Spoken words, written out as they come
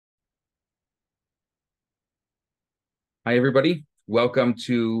Hi, everybody. Welcome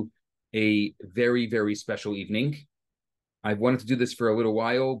to a very, very special evening. I've wanted to do this for a little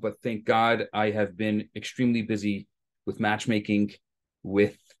while, but thank God I have been extremely busy with matchmaking,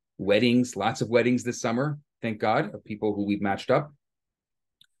 with weddings, lots of weddings this summer. Thank God, of people who we've matched up.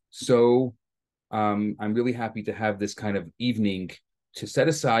 So I'm really happy to have this kind of evening to set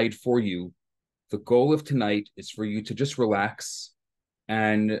aside for you. The goal of tonight is for you to just relax,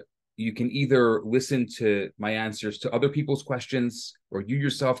 and you can either listen to my answers to other people's questions, or you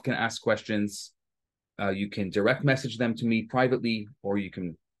yourself can ask questions. You can direct message them to me privately, or you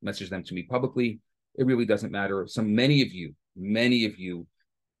can message them to me publicly. It really doesn't matter. Many of you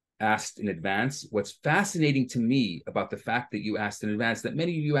asked in advance. What's fascinating to me about the fact that you asked in advance, that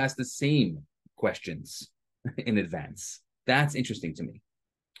many of you asked the same questions in advance. That's interesting to me.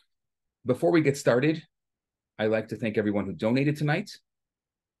 Before we get started, I'd like to thank everyone who donated tonight.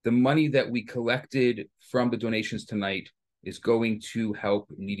 The money that we collected from the donations tonight is going to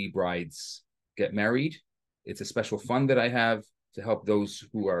help needy brides get married. It's a special fund that I have to help those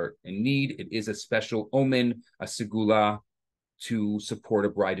who are in need. It is a special omen, a segula, to support a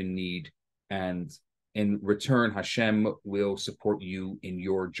bride in need. And in return, Hashem will support you in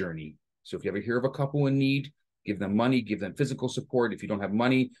your journey. So if you ever hear of a couple in need, give them money, give them physical support. If you don't have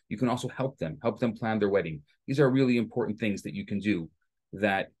money, you can also help them plan their wedding. These are really important things that you can do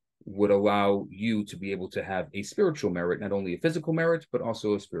that would allow you to be able to have a spiritual merit, not only a physical merit, but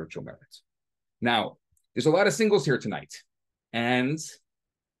also a spiritual merit. Now, there's a lot of singles here tonight. And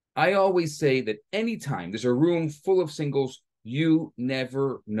I always say that anytime there's a room full of singles, you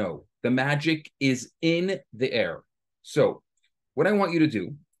never know. The magic is in the air. So what I want you to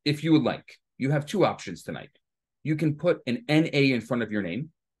do, if you would like, you have two options tonight. You can put an NA in front of your name,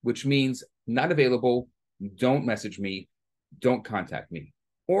 which means not available, don't message me, don't contact me.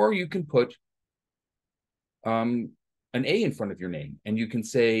 Or you can put an A in front of your name, and you can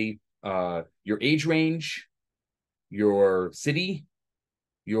say your age range, your city,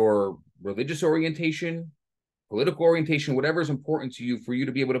 your religious orientation, political orientation, whatever is important to you for you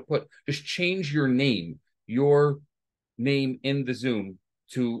to be able to put. Just change your name in the Zoom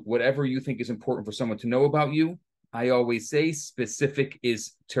to whatever you think is important for someone to know about you. I always say specific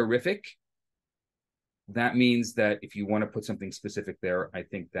is terrific. That means that if you want to put something specific there, I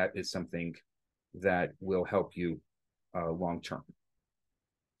think that is something that will help you long term.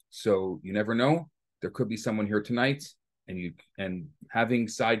 So you never know. There could be someone here tonight, and having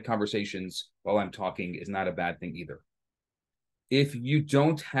side conversations while I'm talking is not a bad thing either. If you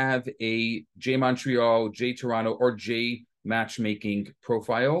don't have a J Montreal, J Toronto, or J matchmaking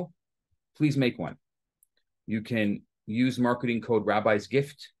profile, please make one. You can use marketing code Rabbi's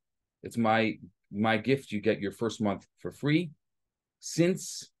Gift. It's my gift. You get your first month for free.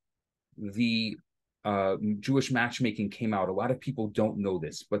 Since the Jewish matchmaking came out, a lot of people don't know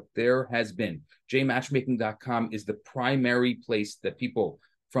this, but there has been. jmatchmaking.com is the primary place that people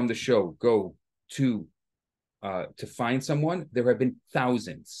from the show go to find someone. There have been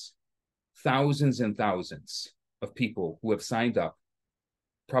thousands and thousands of people who have signed up.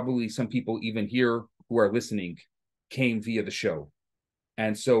 Probably some people even here who are listening came via the show.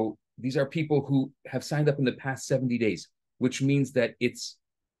 And so these are people who have signed up in the past 70 days, which means that it's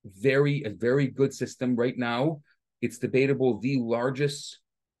a very good system right now. It's debatable the largest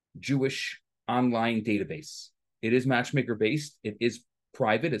Jewish online database. It is matchmaker based. It is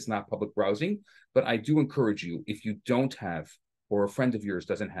private. It's not public browsing. But I do encourage you, if you don't have, or a friend of yours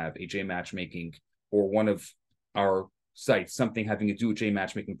doesn't have a J matchmaking or one of our sites, something having to do with J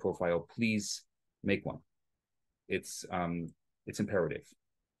matchmaking profile, please make one. It's imperative.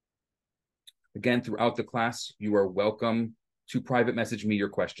 Again, throughout the class, you are welcome to private message me your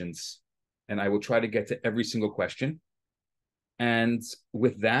questions, and I will try to get to every single question. And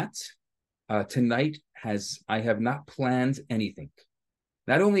with that, tonight I have not planned anything.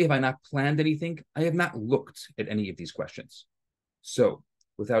 Not only have I not planned anything, I have not looked at any of these questions. So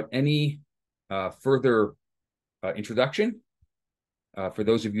without any further introduction, for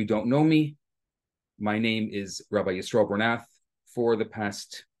those of you who don't know me, my name is Rabbi Yisroel Bernath. For the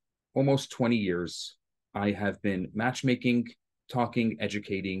past almost 20 years, I have been matchmaking, talking,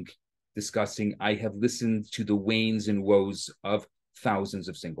 educating, discussing. I have listened to the wanes and woes of thousands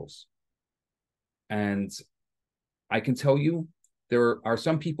of singles. And I can tell you, there are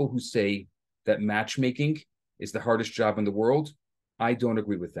some people who say that matchmaking is the hardest job in the world. I don't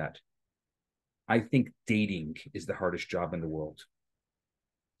agree with that. I think dating is the hardest job in the world.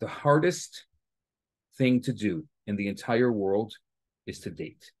 The hardest thing to do in the entire world is to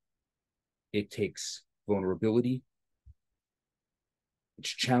date. It takes vulnerability. It's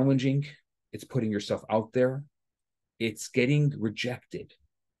challenging. It's putting yourself out there. it's getting rejected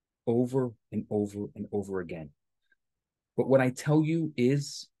over and over and over again. But what I tell you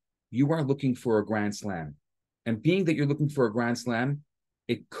is you are looking for a grand slam. And being that you're looking for a grand slam,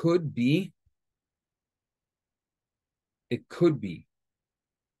 it could be that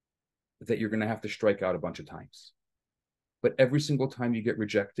you're going to have to strike out a bunch of times. But every single time you get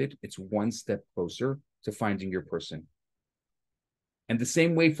rejected, it's one step closer to finding your person. And the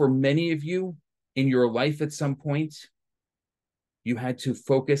same way for many of you in your life at some point, you had to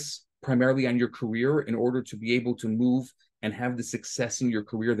focus primarily on your career in order to be able to move and have the success in your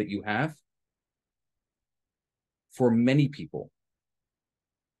career that you have. For many people,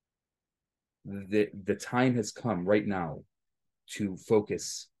 the time has come right now to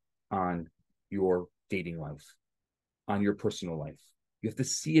focus on your dating life, on your personal life. You have to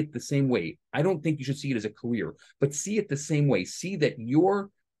see it the same way. I don't think you should see it as a career, but see it the same way. See that your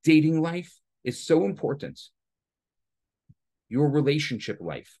dating life is so important. Your relationship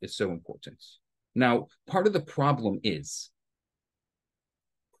life is so important. Now, part of the problem is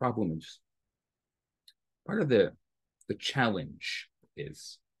part of the challenge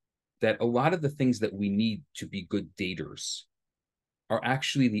is that a lot of the things that we need to be good daters are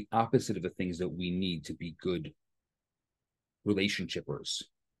actually the opposite of the things that we need to be good relationshipers,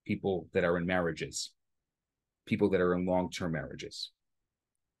 people that are in marriages, people that are in long-term marriages.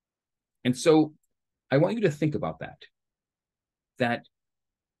 And so I want you to think about that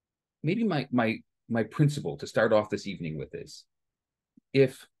maybe my principle to start off this evening with is,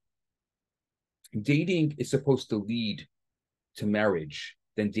 if dating is supposed to lead to marriage,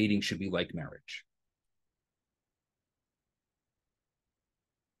 then dating should be like marriage.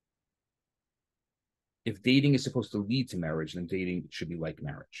 If dating is supposed to lead to marriage, then dating should be like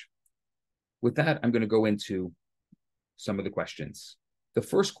marriage. With that, I'm going to go into some of the questions. The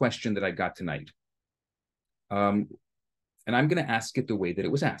first question that I got tonight, and I'm going to ask it the way that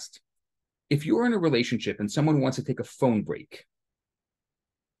it was asked. If you're in a relationship and someone wants to take a phone break,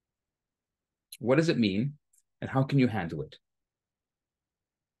 what does it mean, and how can you handle it?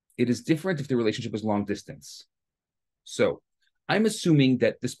 It is different if the relationship is long distance. So I'm assuming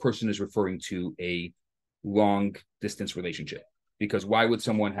that this person is referring to a long distance relationship, because why would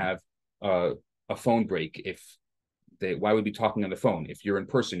someone have a phone break why would be talking on the phone? If you're in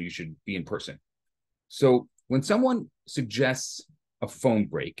person, you should be in person. So when someone suggests a phone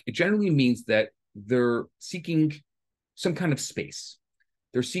break, it generally means that they're seeking some kind of space.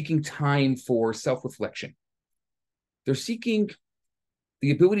 They're seeking time for self-reflection. They're seeking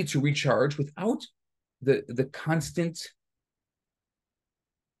the ability to recharge without the constant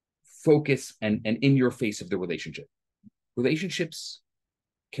focus and in your face of the relationship. Relationships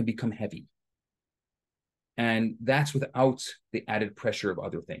can become heavy. And that's without the added pressure of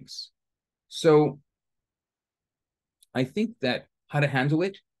other things. So I think that how to handle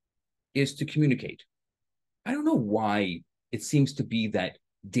it is to communicate. I don't know why it seems to be that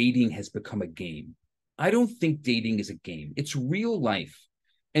dating has become a game. I don't think dating is a game. It's real life.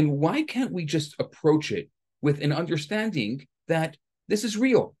 And why can't we just approach it with an understanding that this is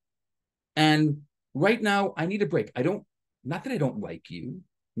real? And right now, I need a break. Not that I don't like you,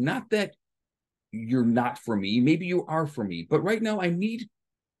 not that you're not for me. Maybe you are for me. But right now, I need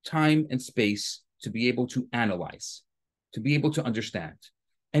time and space to be able to analyze, to be able to understand.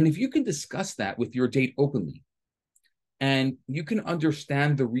 And if you can discuss that with your date openly, and you can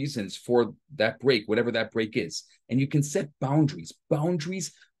understand the reasons for that break, whatever that break is, and you can set boundaries.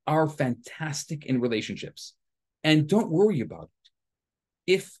 Boundaries are fantastic in relationships. And don't worry about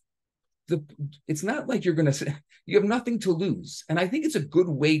it. It's not like you're going to say, you have nothing to lose. And I think it's a good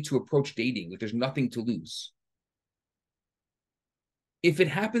way to approach dating, if there's nothing to lose. If it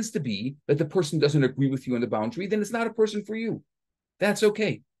happens to be that the person doesn't agree with you on the boundary, then it's not a person for you. That's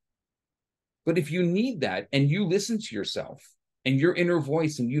okay. But if you need that and you listen to yourself and your inner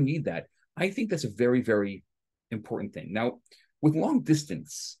voice and you need that, I think that's a very, very important thing. Now, with long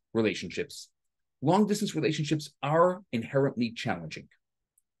distance relationships are inherently challenging.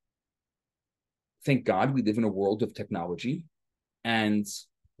 Thank God we live in a world of technology and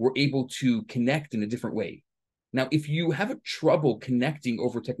we're able to connect in a different way. Now, if you have trouble connecting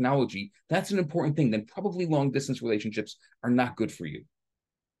over technology, that's an important thing. Then probably long distance relationships are not good for you.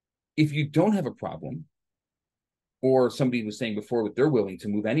 If you don't have a problem, or somebody was saying before that they're willing to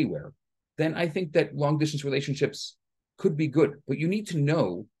move anywhere, then I think that long distance relationships could be good. But you need to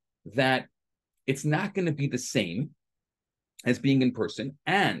know that it's not going to be the same as being in person.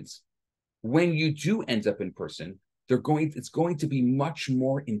 And when you do end up in person, it's going to be much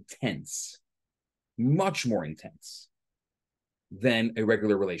more intense than a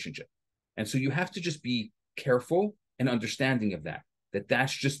regular relationship. And so you have to just be careful an understanding of that, that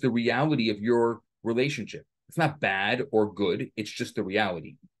that's just the reality of your relationship. It's not bad or good. It's just the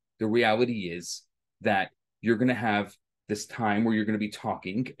reality. The reality is that you're going to have this time where you're going to be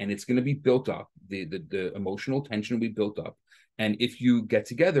talking and it's going to be built up. The emotional tension will be built up. And if you get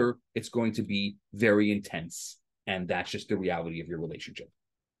together, it's going to be very intense. And that's just the reality of your relationship.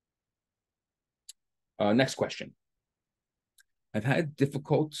 Next question. I've had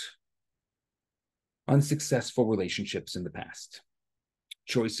difficult, unsuccessful relationships in the past.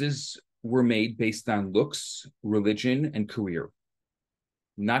 Choices were made based on looks, religion, and career,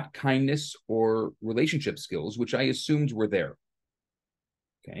 not kindness or relationship skills, which I assumed were there.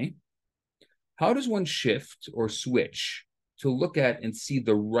 Okay. How does one shift or switch to look at and see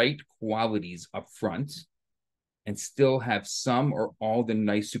the right qualities up front and still have some or all the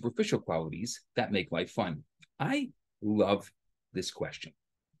nice superficial qualities that make life fun? I love this question.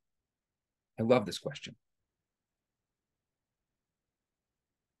 I love this question.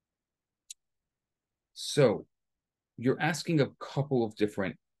 So you're asking a couple of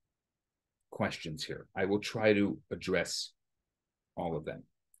different questions here. I will try to address all of them.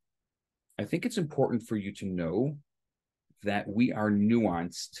 I think it's important for you to know that we are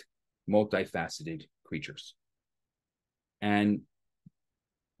nuanced, multifaceted creatures. And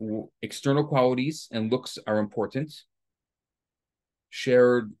external qualities and looks are important.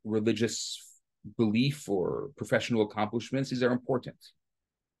 Shared religious belief or professional accomplishments, these are important.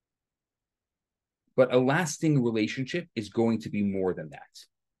 But a lasting relationship is going to be more than that.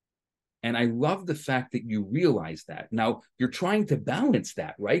 And I love the fact that you realize that. Now, you're trying to balance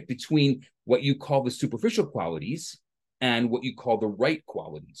that, right? Between what you call the superficial qualities and what you call the right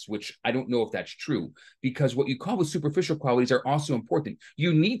qualities, which I don't know if that's true, because what you call the superficial qualities are also important.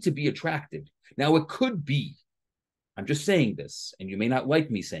 You need to be attracted. Now, it could be, I'm just saying this, and you may not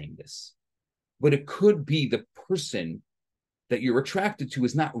like me saying this, but it could be the person that you're attracted to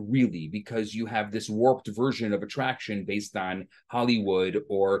is not really, because you have this warped version of attraction based on Hollywood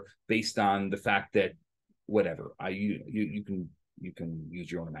or based on the fact that whatever. You can use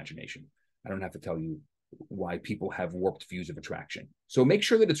your own imagination. I don't have to tell you why people have warped views of attraction. So make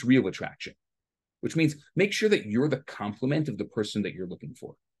sure that it's real attraction, which means make sure that you're the complement of the person that you're looking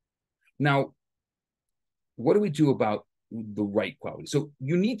for. Now, what do we do about the right quality? So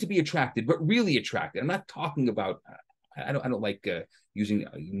you need to be attracted, but really attracted. I'm not talking about I don't like using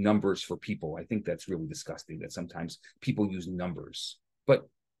numbers for people. I think that's really disgusting that sometimes people use numbers. But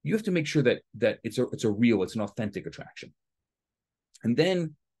you have to make sure that it's an authentic attraction. And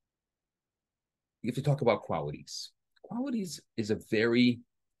then you have to talk about qualities. Qualities is a very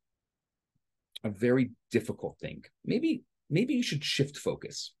difficult thing. Maybe you should shift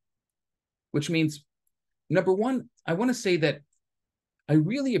focus, which means, number one, I want to say that I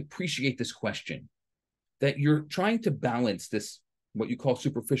really appreciate this question, that you're trying to balance this, what you call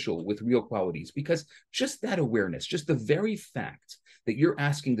superficial, with real qualities, because just that awareness, just the very fact that you're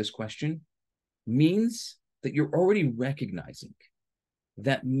asking this question means that you're already recognizing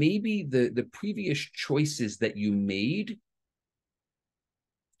that maybe the previous choices that you made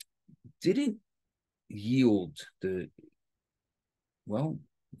didn't yield well,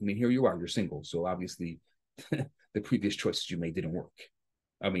 I mean, here you are, you're single. So obviously the previous choices you made didn't work.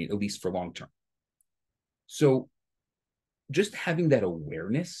 I mean, at least for long term. So just having that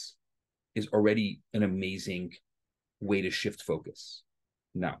awareness is already an amazing way to shift focus.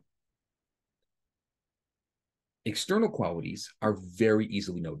 Now, external qualities are very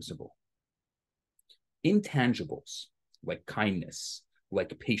easily noticeable. Intangibles like kindness,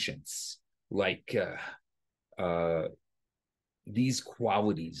 like patience, like these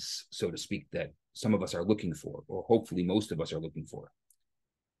qualities, so to speak, that some of us are looking for, or hopefully most of us are looking for,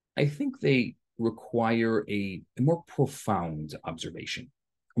 I think they require a more profound observation,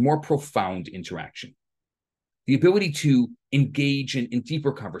 a more profound interaction, the ability to engage in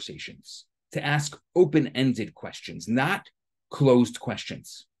deeper conversations, to ask open-ended questions, not closed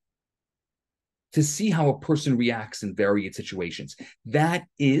questions, to see how a person reacts in varied situations. That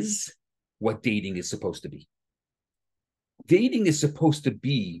is what dating is supposed to be. Dating is supposed to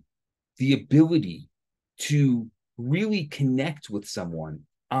be the ability to really connect with someone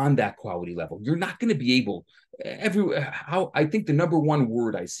on that quality level. You're not going to be able, I think the number one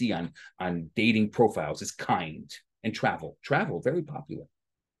word I see on dating profiles is kind and travel. Travel, very popular.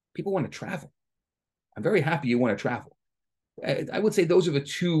 People want to travel. I'm very happy you want to travel. I would say those are the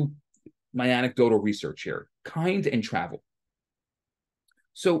two, my anecdotal research here, kind and travel.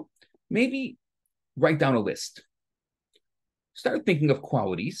 So maybe write down a list. Start thinking of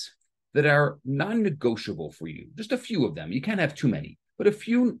qualities that are non-negotiable for you. Just a few of them. You can't have too many, but a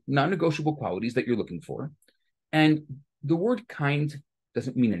few non-negotiable qualities that you're looking for. And the word kind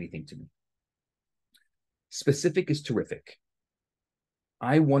doesn't mean anything to me. Specific is terrific.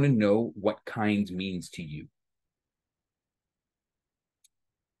 I want to know what kind means to you.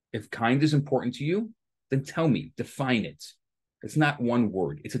 If kind is important to you, then tell me, define it. It's not one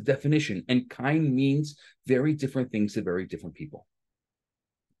word, it's a definition. And kind means very different things to very different people.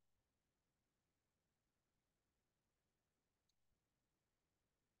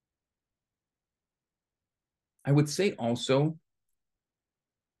 I would say also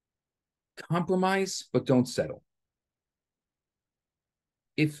compromise, but don't settle.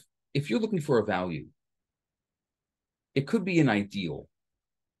 If you're looking for a value, it could be an ideal,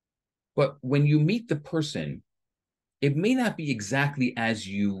 but when you meet the person, it may not be exactly as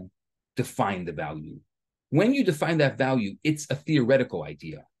you define the value. When you define that value, it's a theoretical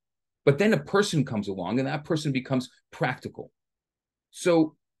idea. But then a person comes along and that person becomes practical.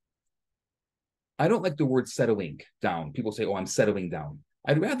 So I don't like the word settling down. People say, oh, I'm settling down.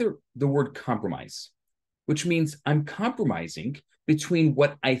 I'd rather the word compromise, which means I'm compromising between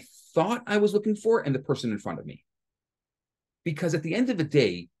what I thought I was looking for and the person in front of me. Because at the end of the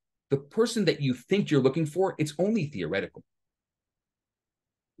day, the person that you think you're looking for, it's only theoretical.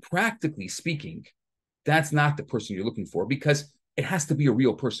 Practically speaking, that's not the person you're looking for because it has to be a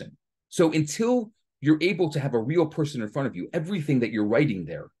real person. So until you're able to have a real person in front of you, everything that you're writing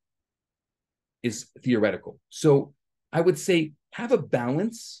there is theoretical. So I would say have a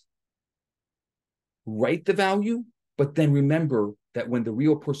balance, write the value, but then remember that when the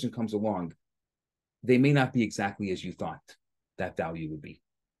real person comes along, they may not be exactly as you thought that value would be.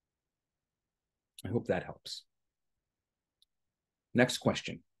 I hope that helps. Next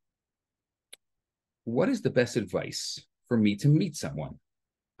question. What is the best advice for me to meet someone?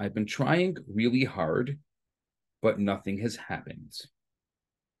 I've been trying really hard, but nothing has happened.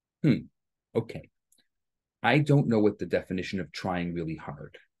 Okay. I don't know what the definition of trying really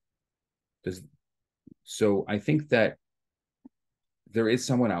hard does. So I think that there is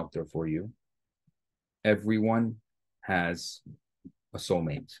someone out there for you. Everyone has a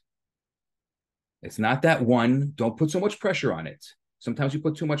soulmate. It's not that one. Don't put so much pressure on it. Sometimes you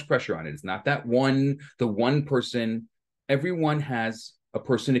put too much pressure on it. It's not that one, the one person. Everyone has a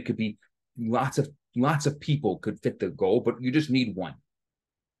person. It could be lots of people could fit the goal, but you just need one.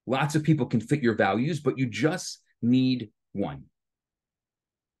 Lots of people can fit your values, but you just need one.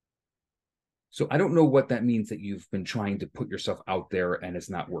 So I don't know what that means that you've been trying to put yourself out there and it's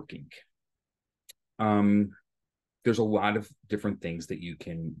not working. There's a lot of different things that you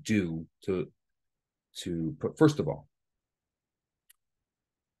can do to put, first of all,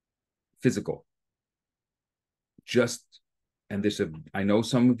 physical. I know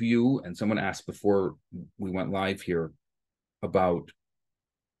some of you, and someone asked before we went live here about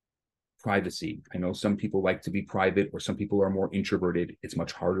privacy. I know some people like to be private, or some people are more introverted. It's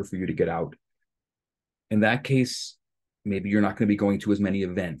much harder for you to get out. In that case, maybe you're not going to be going to as many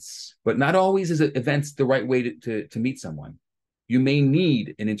events, but not always is events the right way to meet someone. You may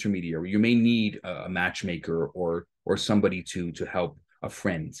need an intermediary. You may need a matchmaker or somebody to help, a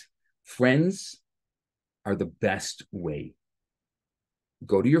friend. Friends are the best way.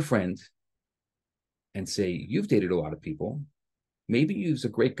 Go to your friend and say, you've dated a lot of people. Maybe you're a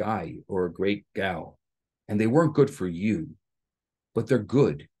great guy or a great gal, and they weren't good for you, but they're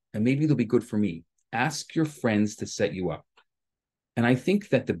good, and maybe they'll be good for me. Ask your friends to set you up. And I think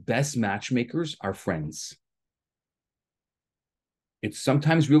that the best matchmakers are friends. It's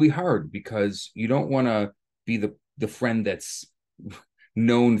sometimes really hard because you don't want to be the friend that's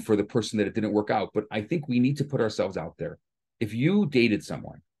known for the person that it didn't work out. But I think we need to put ourselves out there. If you dated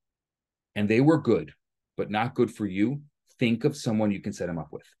someone and they were good, but not good for you, think of someone you can set them up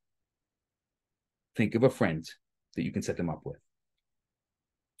with. Think of a friend that you can set them up with.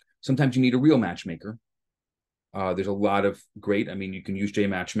 Sometimes you need a real matchmaker. There's a lot of great, you can use J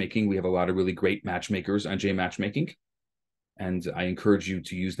Matchmaking. We have a lot of really great matchmakers on J Matchmaking, and I encourage you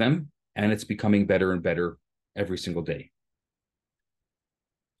to use them. And it's becoming better and better every single day.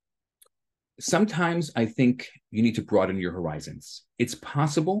 Sometimes I think you need to broaden your horizons. It's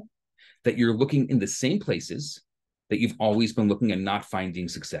possible that you're looking in the same places that you've always been looking and not finding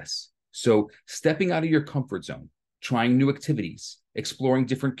success. So stepping out of your comfort zone, trying new activities, exploring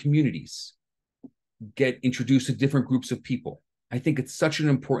different communities, get introduced to different groups of people. I think it's such an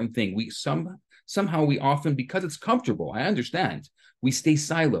important thing. Somehow we often, because it's comfortable, I understand, we stay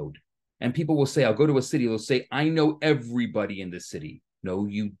siloed. And people will say, I'll go to a city, they'll say, I know everybody in this city. No,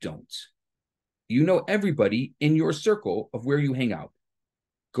 you don't. You know everybody in your circle of where you hang out.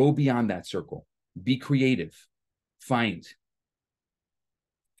 Go beyond that circle. Be creative. Find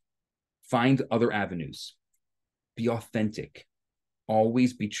other avenues. Be authentic.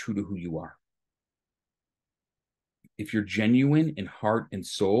 Always be true to who you are. If you're genuine in heart and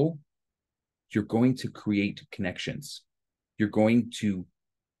soul, you're going to create connections. You're going to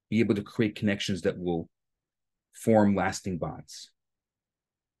be able to create connections that will form lasting bonds.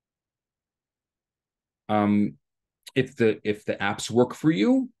 If the apps work for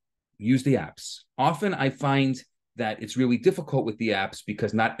you, use the apps. Often I find that it's really difficult with the apps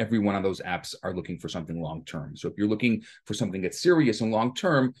because not every one of those apps are looking for something long-term. So if you're looking for something that's serious and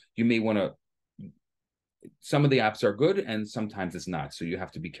long-term, you may want to, some of the apps are good and sometimes it's not. So you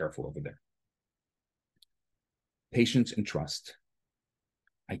have to be careful over there. Patience and trust.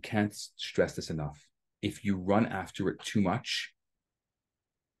 I can't stress this enough. If you run after it too much,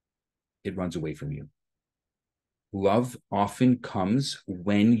 it runs away from you. Love often comes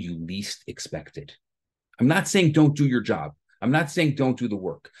when you least expect it. I'm not saying don't do your job. I'm not saying don't do the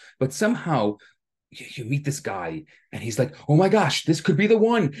work, but somehow you meet this guy and he's like, oh my gosh, this could be the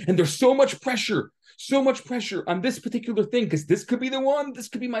one. And there's so much pressure on this particular thing because this could be the one. This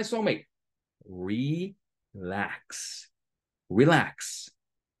could be my soulmate. Relax.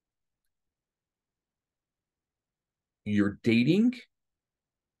 You're dating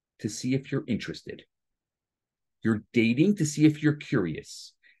to see if you're interested. You're dating to see if you're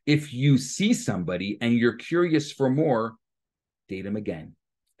curious. If you see somebody and you're curious for more, date him again.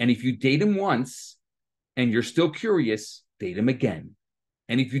 And if you date him once and you're still curious, date him again.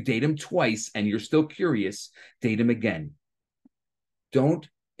 And if you date him twice and you're still curious, date him again.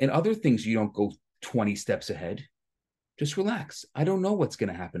 In other things, you don't go 20 steps ahead. Just relax. I don't know what's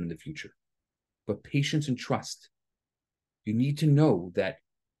going to happen in the future. But patience and trust. You need to know that,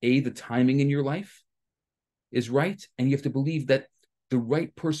 the timing in your life is right, and you have to believe that the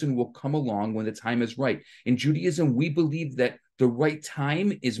right person will come along when the time is right. In Judaism, we believe that the right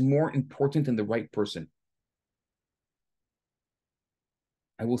time is more important than the right person.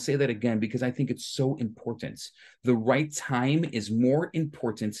 I will say that again because I think it's so important. The right time is more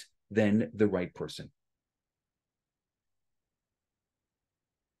important than the right person.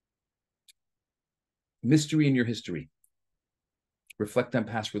 Mystery in your history. Reflect on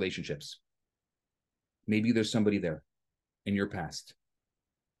past relationships. Maybe there's somebody there in your past.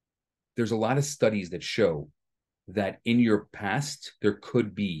 There's a lot of studies that show that in your past, there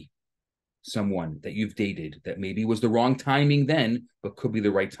could be someone that you've dated that maybe was the wrong timing then, but could be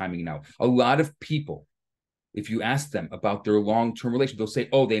the right timing now. A lot of people, if you ask them about their long-term relationship, they'll say,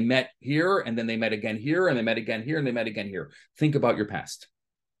 oh, they met here, and then they met again here, and they met again here, and they met again here. Think about your past.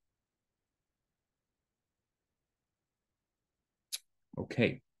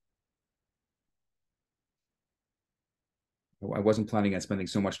 Okay. I wasn't planning on spending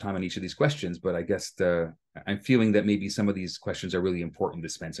so much time on each of these questions, but I guess I'm feeling that maybe some of these questions are really important to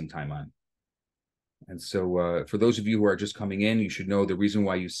spend some time on. And so for those of you who are just coming in, you should know the reason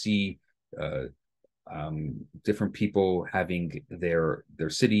why you see different people having their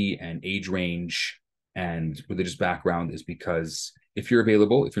city and age range and religious background is because if you're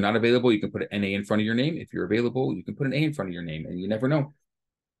available, if you're not available, you can put an NA in front of your name. If you're available, you can put an A in front of your name, and you never know.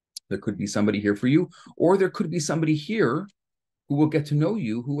 There could be somebody here for you, or there could be somebody here who will get to know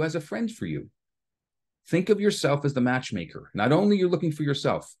you, who has a friend for you. Think of yourself as the matchmaker. Not only you're looking for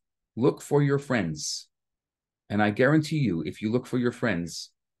yourself, look for your friends. And I guarantee you, if you look for your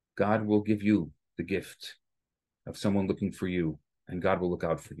friends, God will give you the gift of someone looking for you, and God will look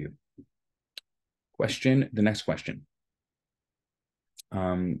out for you. The next question.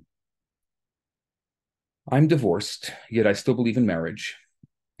 I'm divorced, yet I still believe in marriage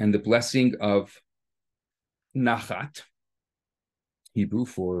and the blessing of nachat, Hebrew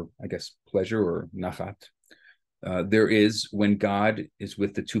for, I guess, pleasure or nachat, there is when God is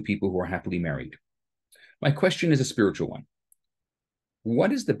with the two people who are happily married. My question is a spiritual one.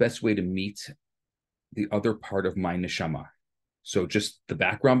 What is the best way to meet the other part of my neshama? So just the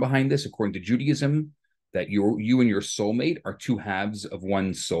background behind this, according to Judaism, that you and your soulmate are two halves of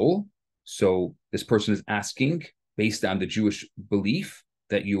one soul. So this person is asking, based on the Jewish belief,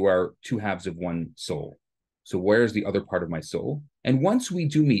 that you are two halves of one soul. So where is the other part of my soul? And once we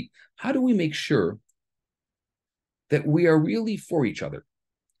do meet, how do we make sure that we are really for each other?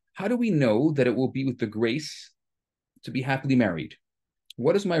 How do we know that it will be with the grace to be happily married?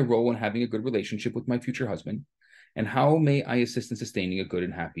 What is my role in having a good relationship with my future husband? And how may I assist in sustaining a good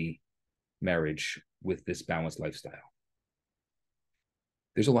and happy marriage with this balanced lifestyle?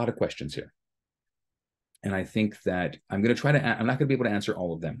 There's a lot of questions here. And I think that I'm not going to be able to answer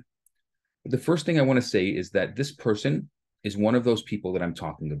all of them. But the first thing I want to say is that this person is one of those people that I'm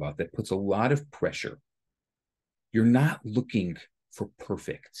talking about that puts a lot of pressure. You're not looking for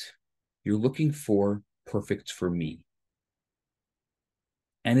perfect. You're looking for perfect for me.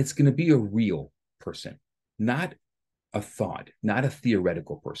 And it's going to be a real person, not a thought, not a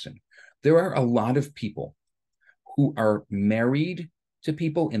theoretical person. There are a lot of people who are married to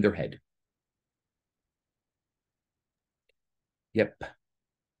people in their head. Yep.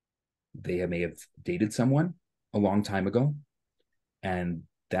 They may have dated someone a long time ago, and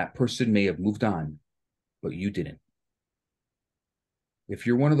that person may have moved on, but you didn't. If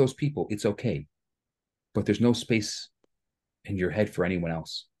you're one of those people, it's okay, but there's no space in your head for anyone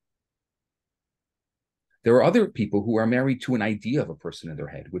else. There are other people who are married to an idea of a person in their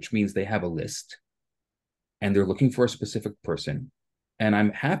head, which means they have a list and they're looking for a specific person. And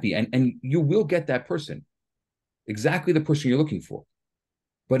I'm happy, and you will get that person, exactly the person you're looking for.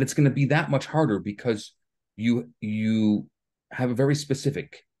 But it's going to be that much harder because you have a very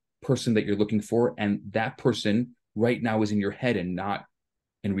specific person that you're looking for, and that person right now is in your head and not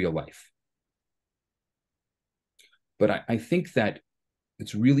in real life. But I think that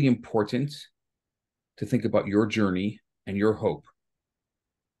it's really important to think about your journey and your hope,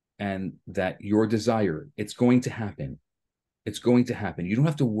 and that your desire, it's going to happen. It's going to happen. You don't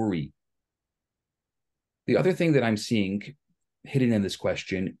have to worry. The other thing that I'm seeing hidden in this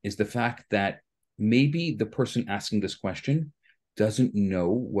question is the fact that maybe the person asking this question doesn't know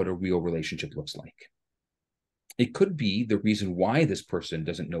what a real relationship looks like. It could be the reason why this person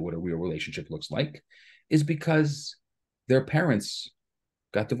doesn't know what a real relationship looks like is because their parents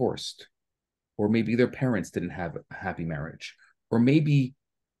got divorced, or maybe their parents didn't have a happy marriage, or maybe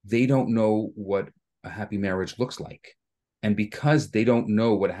they don't know what a happy marriage looks like. And because they don't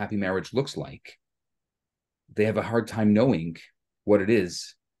know what a happy marriage looks like, they have a hard time knowing what it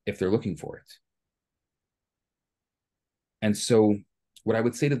is if they're looking for it. And so what I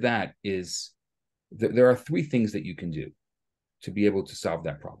would say to that is there are three things that you can do to be able to solve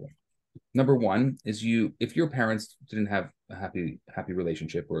that problem. Number one is if your parents didn't have a happy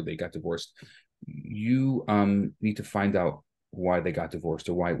relationship, or they got divorced, you need to find out why they got divorced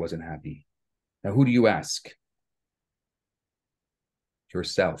or why it wasn't happy. Now, who do you ask?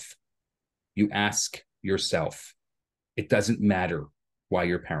 Yourself. You ask yourself. It doesn't matter why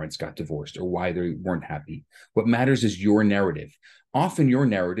your parents got divorced or why they weren't happy. What matters is your narrative. Often your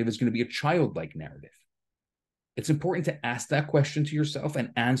narrative is going to be a childlike narrative. It's important to ask that question to yourself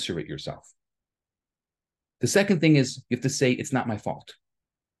and answer it yourself. The second thing is you have to say, it's not my fault.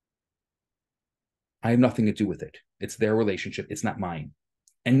 I have nothing to do with it. It's their relationship. It's not mine.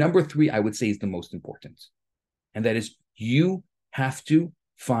 And number three, I would say, is the most important. And that is, you have to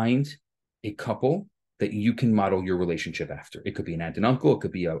find a couple that you can model your relationship after. It could be an aunt and uncle. It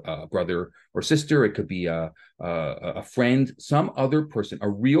could be a brother or sister. It could be a friend, some other person, a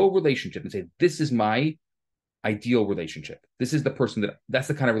real relationship, and say, this is my ideal relationship. This is the person that's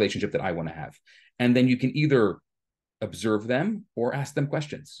the kind of relationship that I want to have. And then you can either observe them or ask them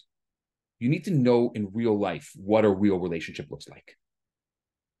questions. You need to know in real life what a real relationship looks like.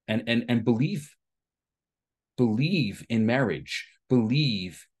 And believe in marriage,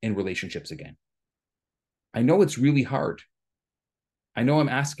 believe in relationships again. I know it's really hard. I know I'm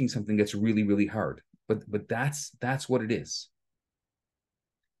asking something that's really, really hard, but that's what it is.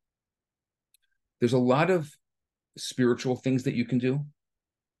 There's a lot of spiritual things that you can do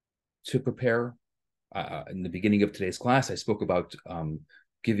to prepare. In the beginning of today's class, I spoke about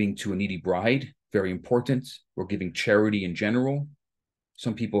giving to a needy bride, very important, or giving charity in general.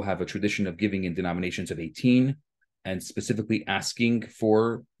 Some people have a tradition of giving in denominations of 18 and specifically asking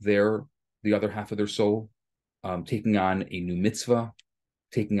for the other half of their soul, taking on a new mitzvah,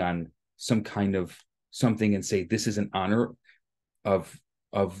 taking on some kind of something and say, this is an honor of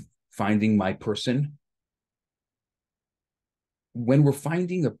finding my person. When we're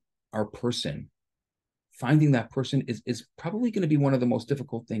finding our person, finding that person is probably going to be one of the most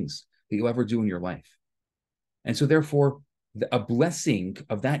difficult things that you'll ever do in your life. And so therefore, a blessing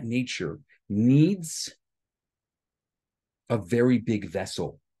of that nature needs a very big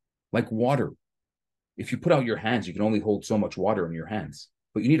vessel, like water. If you put out your hands, you can only hold so much water in your hands,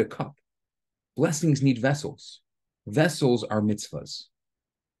 but you need a cup. Blessings need vessels. Vessels are mitzvahs.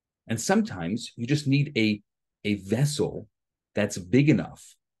 And sometimes you just need a vessel that's big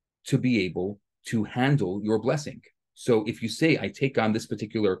enough to be able to handle your blessing. So if you say, I take on this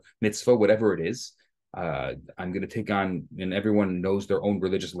particular mitzvah, whatever it is, I'm going to take on, and everyone knows their own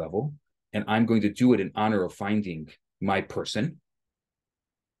religious level, and I'm going to do it in honor of finding my person.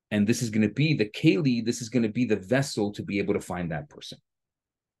 And this is going to be the keli, this is going to be the vessel to be able to find that person.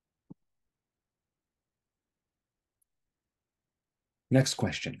 Next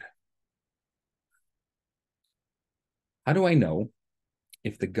question. How do I know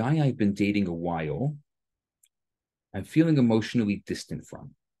if the guy I've been dating a while I'm feeling emotionally distant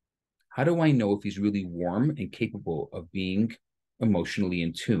from. How do I know if he's really warm and capable of being emotionally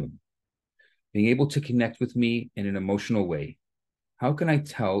in tune, being able to connect with me in an emotional way? How can I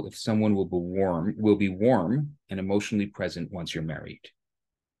tell if someone will be warm and emotionally present once you're married?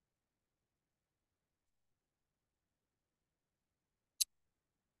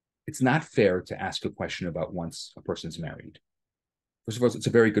 It's not fair to ask a question about once a person's married. First of all, it's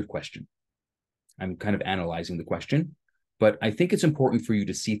a very good question. I'm kind of analyzing the question, but I think it's important for you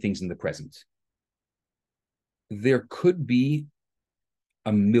to see things in the present. There could be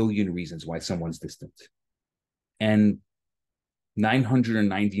a million reasons why someone's distant, and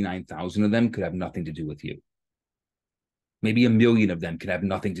 999,000 of them could have nothing to do with you. Maybe a million of them could have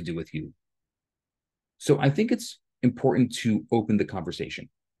nothing to do with you. So I think it's important to open the conversation,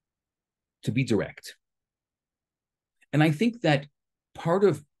 to be direct. And I think that part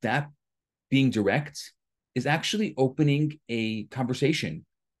of that being direct is actually opening a conversation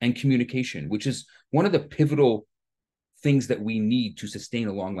and communication, which is one of the pivotal things that we need to sustain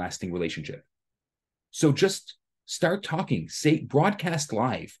a long-lasting relationship. So just start talking, broadcast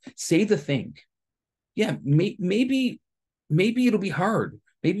live, say the thing. Yeah, maybe it'll be hard.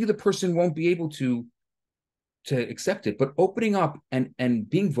 Maybe the person won't be able to accept it, but opening up and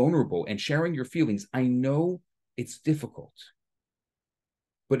being vulnerable and sharing your feelings, I know it's difficult.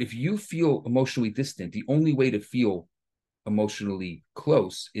 But if you feel emotionally distant, the only way to feel emotionally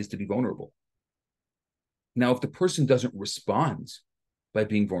close is to be vulnerable. Now, if the person doesn't respond by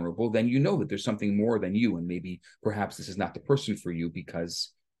being vulnerable, then you know that there's something more than you, and maybe perhaps this is not the person for you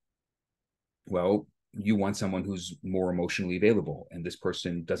because, well, you want someone who's more emotionally available, and this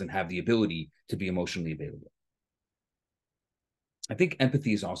person doesn't have the ability to be emotionally available. I think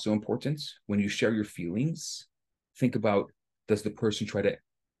empathy is also important. When you share your feelings, think about, does the person try to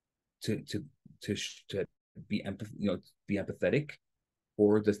be empathetic,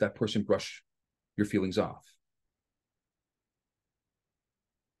 or does that person brush your feelings off?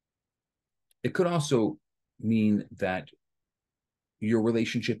 It could also mean that your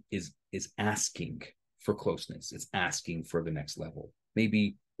relationship is asking for closeness. It's asking for the next level.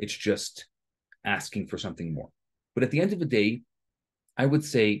 Maybe it's just asking for something more. But at the end of the day, I would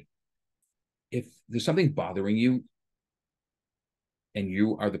say if there's something bothering you and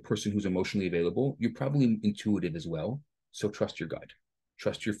you are the person who's emotionally available, you're probably intuitive as well. So trust your gut,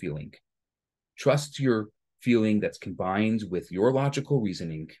 trust your feeling, trust your feeling that's combined with your logical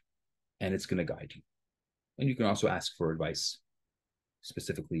reasoning, and it's going to guide you. And you can also ask for advice,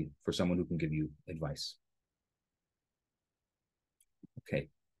 specifically for someone who can give you advice. Okay.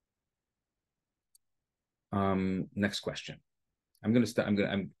 Next question. I'm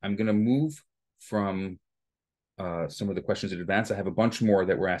gonna move from some of the questions in advance. I have a bunch more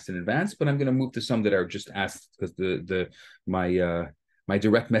that were asked in advance, but I'm going to move to some that are just asked because my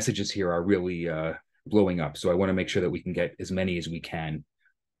direct messages here are really blowing up. So I want to make sure that we can get as many as we can.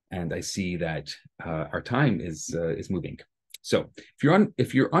 And I see that our time is moving. So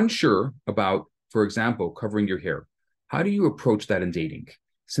if you're unsure about, for example, covering your hair, how do you approach that in dating?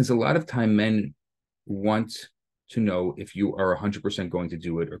 Since a lot of time men want to know if you are 100% going to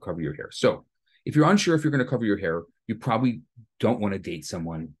do it or cover your hair. So if you're unsure if you're going to cover your hair, you probably don't want to date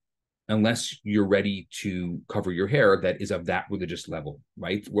someone unless you're ready to cover your hair that is of that religious level,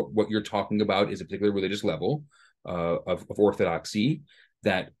 right? What you're talking about is a particular religious level of orthodoxy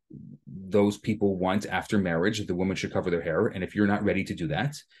that those people want after marriage. The woman should cover their hair. And if you're not ready to do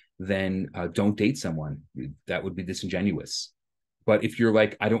that, then don't date someone. That would be disingenuous. But if you're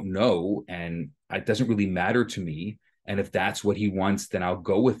like, I don't know, and it doesn't really matter to me, and if that's what he wants, then I'll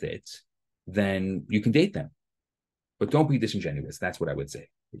go with it, then you can date them. But don't be disingenuous. That's what I would say.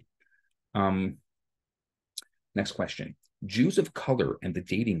 Next question. Jews of color and the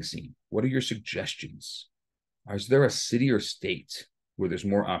dating scene. What are your suggestions? Is there a city or state where there's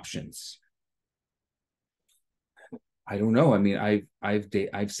more options? I don't know. I mean,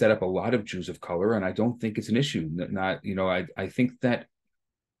 I've set up a lot of Jews of color, and I don't think it's an issue. I think that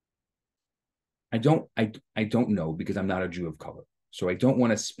I don't know because I'm not a Jew of color, so I don't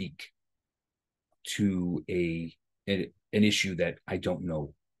want to speak to an issue that I don't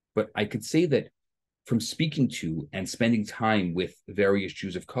know. But I could say that from speaking to and spending time with various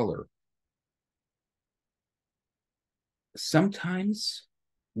Jews of color, sometimes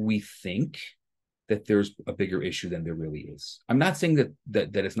we think that there's a bigger issue than there really is. I'm not saying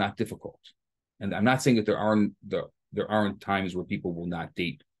that it's not difficult, and I'm not saying that there aren't times where people will not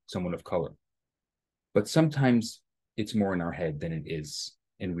date someone of color, but sometimes it's more in our head than it is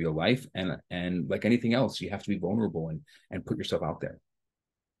in real life. And like anything else, you have to be vulnerable and put yourself out there.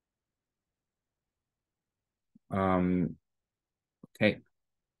 Okay.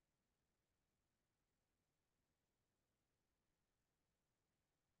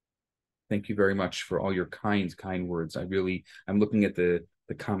 Thank you very much for all your kind words. I'm looking at the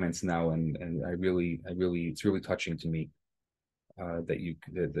comments now, and it's really touching to me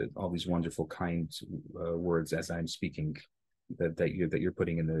that all these wonderful kind words as I'm speaking that you're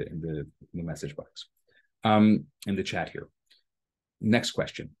putting in the message box, in the chat here. Next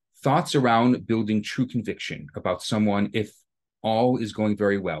question: thoughts around building true conviction about someone if all is going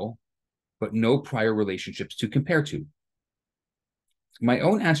very well, but no prior relationships to compare to. My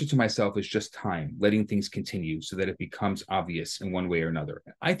own answer to myself is just time, letting things continue so that it becomes obvious in one way or another.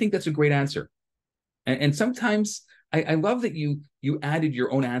 I think that's a great answer. And sometimes I love that you added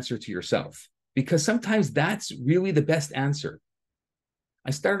your own answer to yourself, because sometimes that's really the best answer. I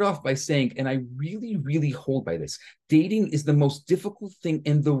started off by saying, and I really hold by this, dating is the most difficult thing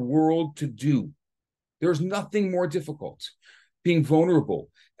in the world to do. There's nothing more difficult. Being vulnerable,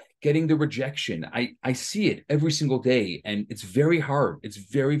 getting the rejection. I see it every single day, and it's very hard. It's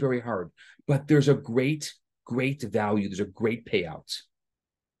very hard. But there's a great value. There's a great payout.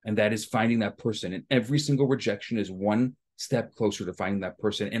 And that is finding that person. And every single rejection is one step closer to finding that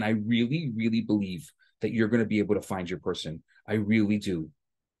person. And I really believe that you're going to be able to find your person. I really do.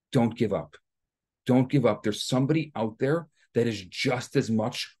 Don't give up. Don't give up. There's somebody out there that is just as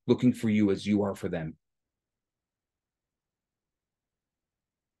much looking for you as you are for them.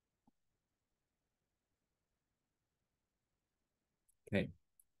 Okay.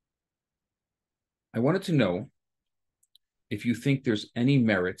 I wanted to know if you think there's any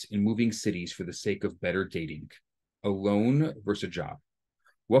merit in moving cities for the sake of better dating, alone versus a job.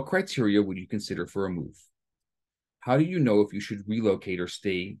 What criteria would you consider for a move? How do you know if you should relocate or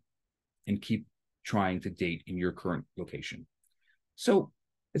stay and keep trying to date in your current location? So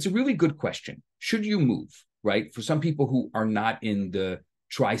it's a really good question. Should you move, right? For some people who are not in the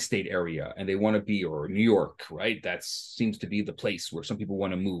tri-state area and they want to be, or New York, right? That seems to be the place where some people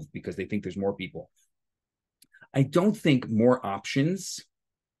want to move because they think there's more people. I don't think more options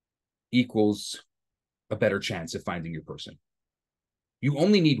equals a better chance of finding your person. You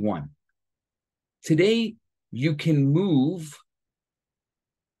only need one. Today, you can move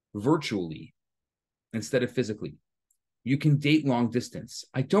virtually instead of physically. You can date long distance.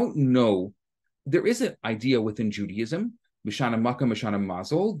 I don't know. There is an idea within Judaism, Mishana Makkah, Mishana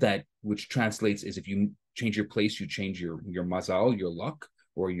Mazel, that which translates as if you change your place, you change your mazal, your luck,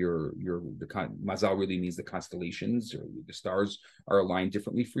 or mazal really means the constellations or the stars are aligned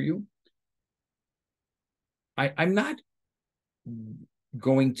differently for you. I'm not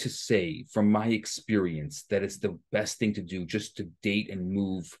going to say from my experience that it's the best thing to do just to date and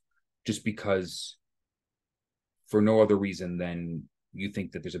move just because for no other reason than you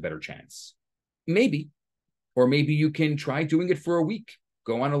think that there's a better chance. Maybe. Or maybe you can try doing it for a week.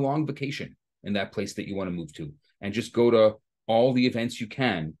 Go on a long vacation in that place that you want to move to and just go to all the events you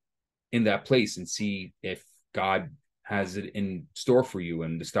can in that place and see if God has it in store for you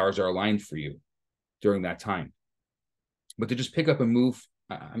and the stars are aligned for you during that time. But to just pick up and move,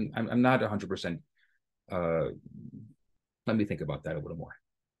 I'm not 100%. Let me think about that a little more.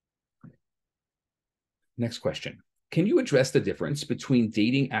 Next question. Can you address the difference between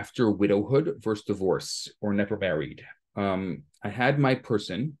dating after widowhood versus divorce or never married? I had my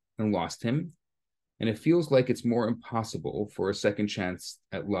person and lost him, and it feels like it's more impossible for a second chance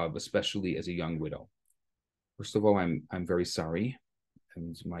at love, especially as a young widow. First of all, I'm very sorry,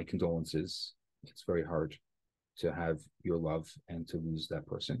 and my condolences. It's very hard to have your love and to lose that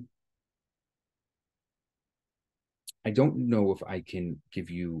person. I don't know if I can give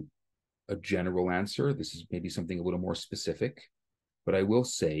you a general answer. This is maybe something a little more specific, but I will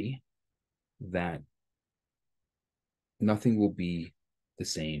say that nothing will be the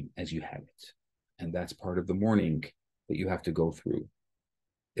same as you had it. And that's part of the mourning that you have to go through.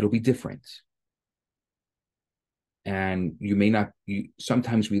 It'll be different. And you may not,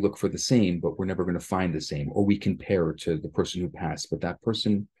 sometimes we look for the same, but we're never going to find the same, or we compare to the person who passed, but that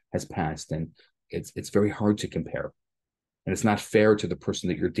person has passed, and it's very hard to compare. And it's not fair to the person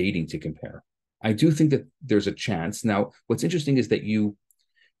that you're dating to compare. I do think that there's a chance. Now, what's interesting is that you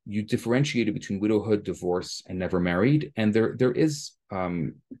differentiated between widowhood, divorce, and never married, and there is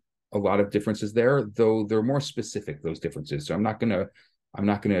a lot of differences there, though they're more specific, those differences. So I'm not gonna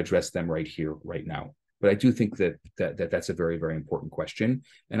address them right here, right now. But I do think that's a very, very important question,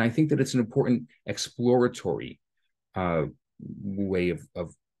 and I think that it's an important exploratory way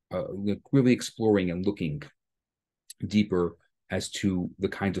of really exploring and looking deeper as to the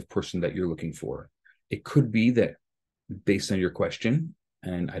kind of person that you're looking for. It could be that, based on your question,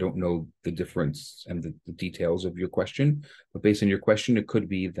 And I don't know the difference and the details of your question, but based on your question, it could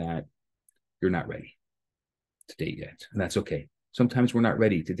be that you're not ready to date yet. And that's okay. Sometimes we're not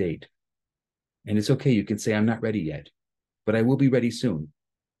ready to date. And it's okay. You can say, I'm not ready yet, but I will be ready soon.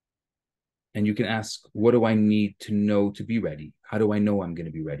 And you can ask, what do I need to know to be ready? How do I know I'm going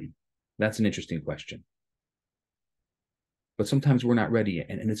to be ready? That's an interesting question. But sometimes we're not ready,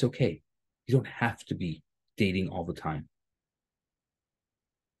 and it's okay. You don't have to be dating all the time.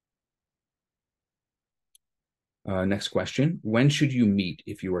 Next question. When should you meet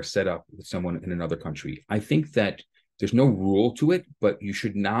if you are set up with someone in another country? I think that there's no rule to it, but you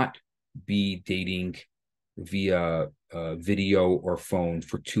should not be dating via video or phone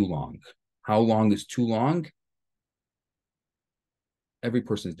for too long. How long is too long? Every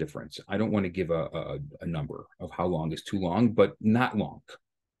person is different. I don't want to give a number of how long is too long, but not long.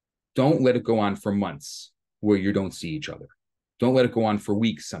 Don't let it go on for months where you don't see each other. Don't let it go on for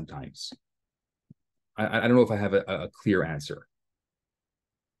weeks sometimes. I don't know if I have a clear answer.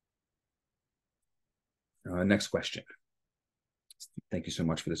 Next question. Thank you so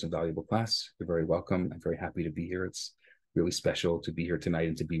much for this invaluable class. You're very welcome. I'm very happy to be here. It's really special to be here tonight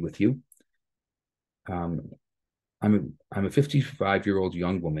and to be with you. I'm a 55-year-old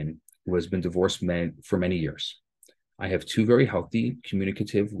young woman who has been divorced for many years. I have two very healthy,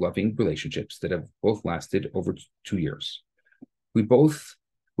 communicative, loving relationships that have both lasted over 2 years. We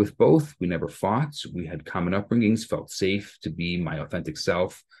never fought. We had common upbringings, felt safe to be my authentic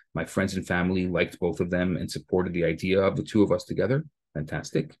self. My friends and family liked both of them and supported the idea of the two of us together.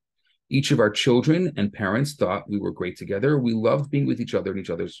 Fantastic. Each of our children and parents thought we were great together. We loved being with each other and each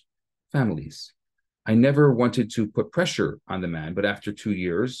other's families. I never wanted to put pressure on the man, but after 2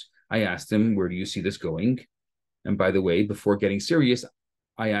 years, I asked him, where do you see this going? And by the way, before getting serious,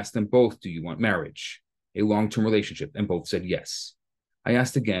 I asked them both, do you want marriage, a long-term relationship? And both said yes. I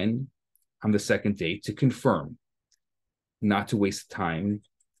asked again on the second date to confirm, not to waste time,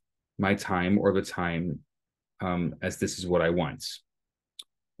 my time or the time, as this is what I want.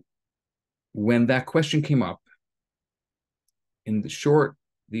 When that question came up, in the short,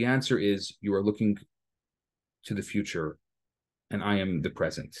 the answer is you are looking to the future and I am the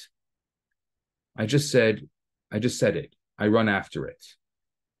present. I just said it. I run after it.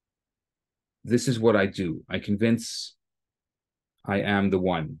 This is what I do. I convince I am the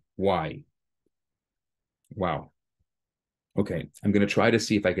one. Why? Wow. Okay, I'm going to try to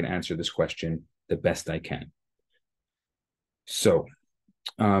see if I can answer this question the best I can. So,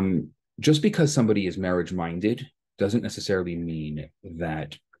 just because somebody is marriage-minded doesn't necessarily mean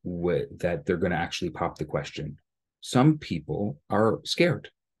that they're going to actually pop the question. Some people are scared.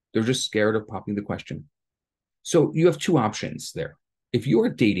 They're just scared of popping the question. So you have two options there. If you're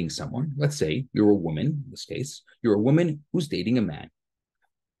dating someone, let's say you're a woman, in this case, you're a woman who's dating a man,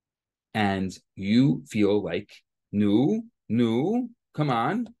 and you feel like, no, come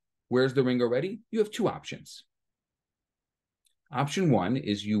on, where's the ring already? You have two options. Option one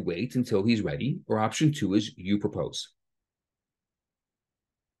is you wait until he's ready, or option two is you propose.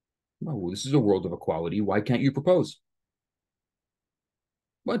 Oh, this is a world of equality. Why can't you propose?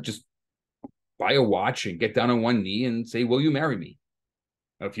 Well, just buy a watch and get down on one knee and say, will you marry me?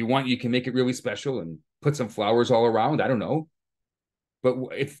 If you want, you can make it really special and put some flowers all around. I don't know. But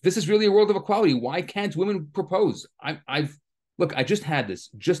if this is really a world of equality, why can't women propose? Look, I just had this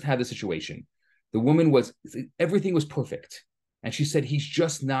situation. The woman everything was perfect. And she said, he's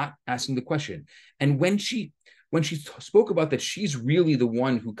just not asking the question. And when she spoke about that, she's really the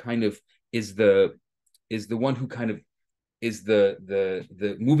one who kind of is the one who kind of is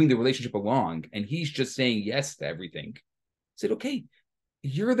the moving the relationship along. And he's just saying yes to everything. I said, okay,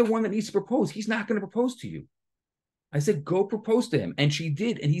 you're the one that needs to propose. He's not going to propose to you. I said, go propose to him. And she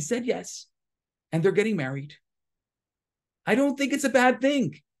did. And he said yes. And they're getting married. I don't think it's a bad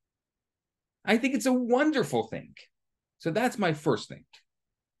thing. I think it's a wonderful thing. So that's my first thing.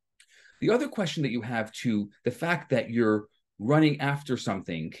 The other question that you have to the fact that you're running after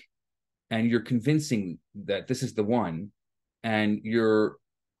something and you're convincing that this is the one, and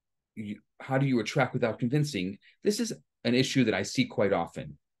how do you attract without convincing? This is an issue that I see quite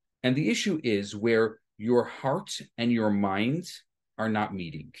often. And the issue is where your heart and your mind are not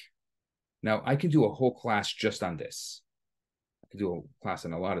meeting. Now, I can do a whole class just on this. I can do a class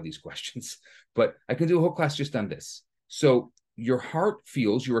on a lot of these questions, but I can do a whole class just on this. So your heart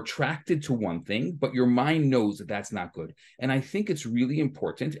feels you're attracted to one thing, but your mind knows that that's not good. And I think it's really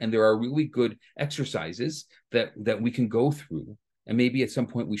important, and there are really good exercises that we can go through, and maybe at some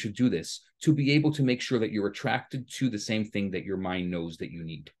point we should do this, to be able to make sure that you're attracted to the same thing that your mind knows that you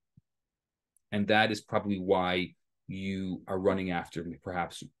need. And that is probably why you are running after,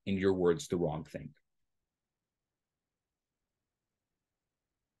 perhaps in your words, the wrong thing.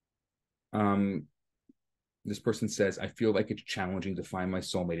 This person says, I feel like it's challenging to find my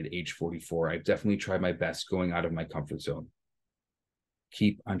soulmate at age 44. I've definitely tried my best going out of my comfort zone.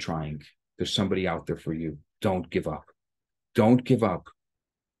 Keep on trying. There's somebody out there for you. Don't give up. Don't give up.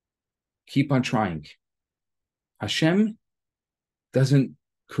 Keep on trying. Hashem doesn't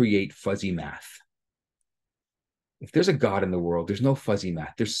create fuzzy math. If there's a God in the world, there's no fuzzy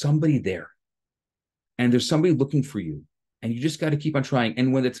math. There's somebody there. And there's somebody looking for you. And you just got to keep on trying.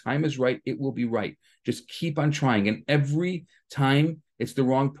 And when the time is right, it will be right. Just keep on trying. And every time it's the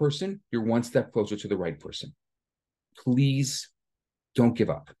wrong person, you're one step closer to the right person. Please don't give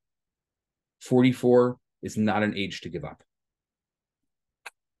up. 44 is not an age to give up.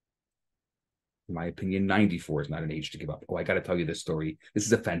 In my opinion, 94 is not an age to give up. Oh, I got to tell you this story. This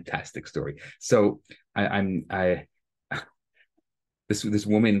is a fantastic story. So this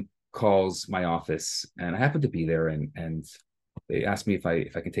woman calls my office, and I happened to be there, and they asked me if I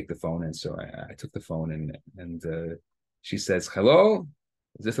can take the phone, and so I took the phone, and she says, "Hello,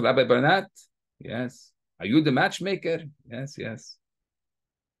 is this Rabbi Bernath?" Yes. Are you the matchmaker? Yes, yes.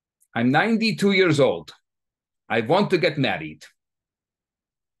 I'm 92 years old. I want to get married.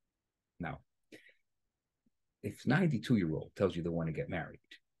 Now, if 92-year-old tells you they want to get married,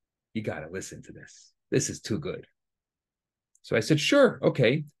 you got to listen to this. This is too good. So I said, sure,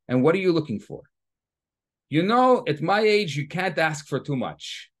 okay. And what are you looking for? You know, at my age, you can't ask for too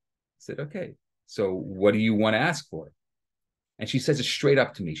much. I said, okay. So what do you want to ask for? And she says it straight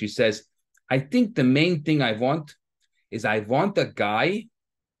up to me. She says, I think the main thing I want is I want a guy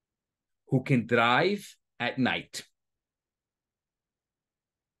who can drive at night.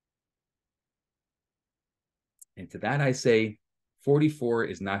 And to that I say, 44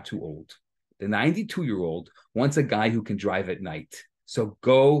 is not too old. The 92-year-old wants a guy who can drive at night. So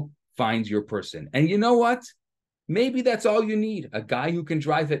go find your person. And you know what? Maybe that's all you need, a guy who can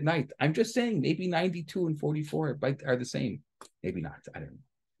drive at night. I'm just saying, maybe 92 and 44 are the same. Maybe not. I don't know.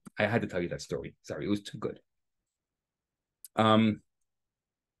 I had to tell you that story. Sorry, it was too good.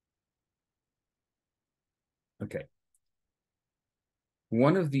 Okay.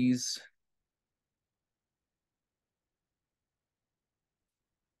 One of these,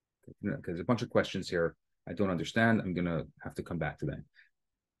 because there's a bunch of questions here I don't understand. I'm going to have to come back to them.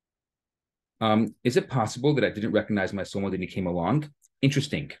 Is it possible that I didn't recognize my soulmate when he came along?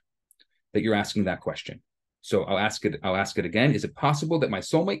 Interesting that you're asking that question. So I'll ask it again. Is it possible that my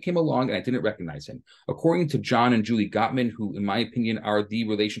soulmate came along and I didn't recognize him? According to John and Julie Gottman, who in my opinion are the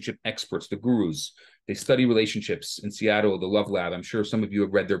relationship experts, the gurus, they study relationships in Seattle, the Love Lab. I'm sure some of you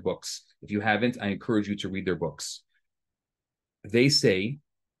have read their books. If you haven't, I encourage you to read their books. They say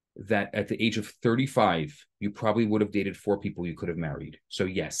that at the age of 35, you probably would have dated 4 people you could have married. So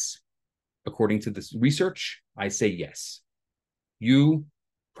yes, according to this research, I say yes. You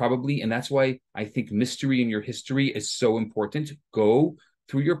probably, and that's why I think mystery in your history is so important. Go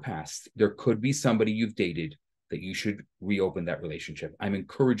through your past. There could be somebody you've dated that you should reopen that relationship. I'm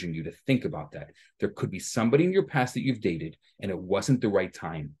encouraging you to think about that. There could be somebody in your past that you've dated and it wasn't the right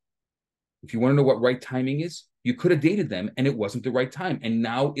time. If you want to know what right timing is, you could have dated them and it wasn't the right time. And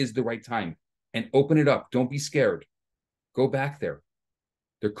now is the right time. And open it up. Don't be scared. Go back there.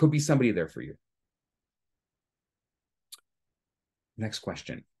 There could be somebody there for you. Next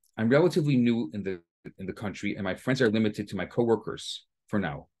question. I'm relatively new in the country and my friends are limited to my coworkers for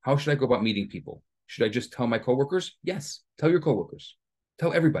now. How should I go about meeting people? Should I just tell my coworkers? Yes, tell your coworkers.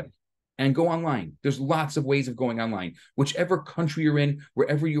 Tell everybody. And go online. There's lots of ways of going online. Whichever country you're in,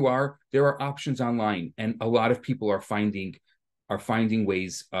 wherever you are, there are options online. And a lot of people are finding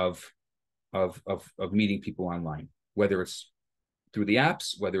ways of meeting people online, whether it's through the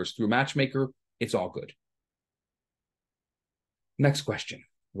apps, whether it's through a matchmaker, it's all good. Next question.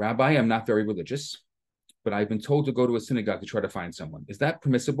 Rabbi, I'm not very religious, but I've been told to go to a synagogue to try to find someone. Is that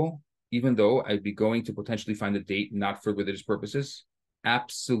permissible, even though I'd be going to potentially find a date not for religious purposes?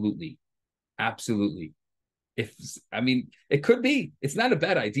 Absolutely. Absolutely. It could be. It's not a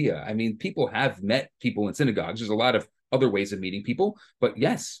bad idea. I mean, people have met people in synagogues. There's a lot of other ways of meeting people, but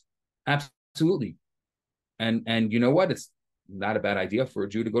yes, absolutely. And you know what? It's not a bad idea for a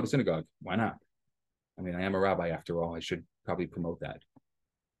Jew to go to synagogue. Why not? I mean, I am a rabbi after all. I should probably promote that.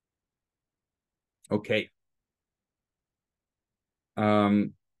 Okay.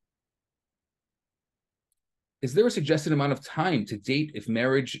 Is there a suggested amount of time to date if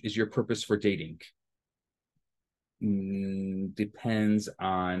marriage is your purpose for dating? Depends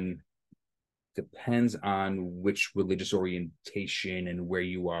on which religious orientation and where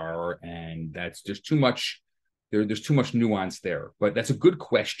you are, and there's too much there's too much nuance there. But that's a good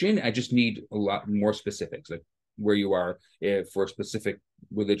question. I just need a lot more specifics, like where you are for a specific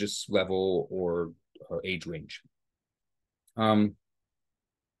religious level or age range. When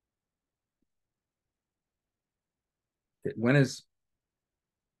is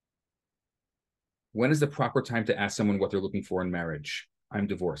the proper time to ask someone what they're looking for in marriage? I'm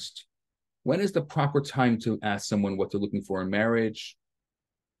divorced. When is the proper time to ask someone what they're looking for in marriage?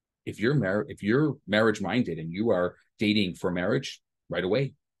 If you're marriage minded and you are dating for marriage, right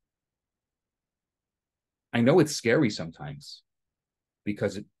away. I know it's scary sometimes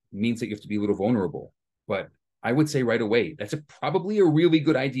because it means that you have to be a little vulnerable, but I would say right away, that's probably a really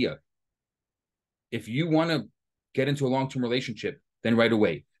good idea. If you want to get into a long-term relationship, then right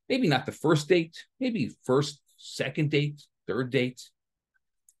away. Maybe not the first date, maybe first, second date, third date.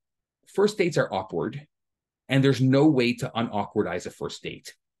 First dates are awkward, and there's no way to unawkwardize a first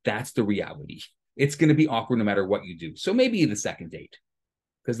date. That's the reality. It's going to be awkward no matter what you do. So maybe the second date,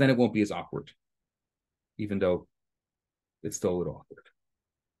 because then it won't be as awkward, even though it's still a little awkward.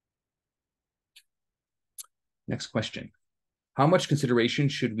 Next question. How much consideration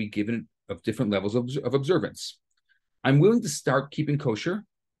should we give of different levels of observance? I'm willing to start keeping kosher,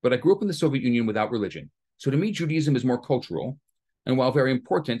 but I grew up in the Soviet Union without religion. So to me, Judaism is more cultural. And while very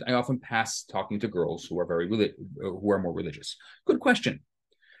important, I often pass talking to girls who are more religious. Good question.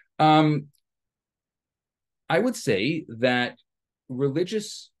 I would say that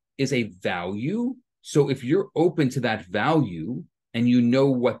religious is a value. So if you're open to that value and you know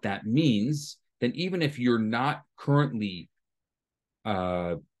what that means, then even if you're not currently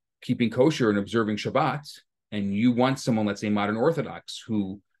keeping kosher and observing Shabbat, and you want someone, let's say modern Orthodox,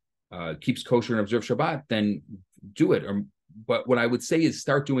 who keeps kosher and observes Shabbat, then do it. But what I would say is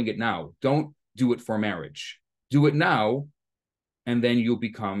start doing it now. Don't do it for marriage. Do it now, and then you'll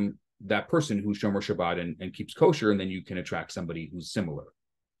become that person who's Shomer Shabbat and keeps kosher, and then you can attract somebody who's similar.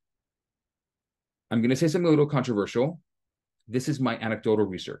 I'm going to say something a little controversial. This is my anecdotal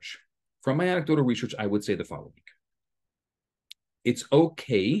research. From my anecdotal research, I would say the following. It's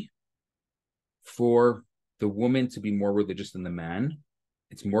okay for the woman to be more religious than the man.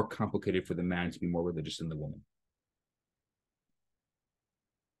 It's more complicated for the man to be more religious than the woman.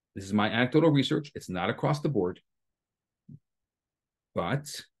 This is my anecdotal research. It's not across the board. But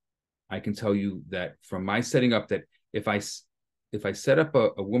I can tell you that from my setting up, that if I set up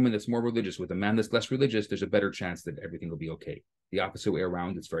a woman that's more religious with a man that's less religious, there's a better chance that everything will be okay. The opposite way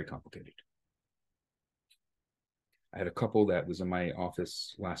around, it's very complicated. I had a couple that was in my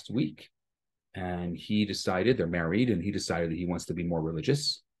office last week, and he decided, they're married, and he decided that he wants to be more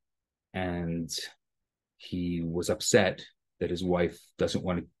religious. And he was upset that his wife doesn't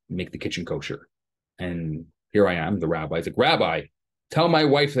want to make the kitchen kosher. And here I am, the rabbi. He's like, Rabbi, tell my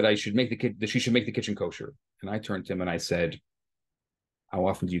wife that that she should make the kitchen kosher. And I turned to him and I said, how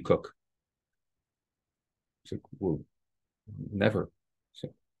often do you cook? He's like, well, never. So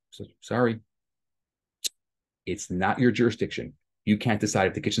sorry. It's not your jurisdiction. You can't decide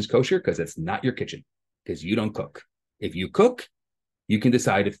if the kitchen's kosher because it's not your kitchen, because you don't cook. If you cook, you can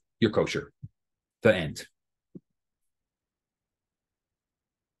decide if you're kosher. The end.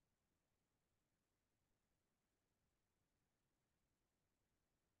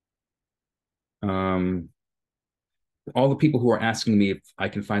 All the people who are asking me if I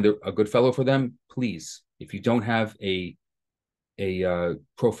can find a good fellow for them, please, if you don't have a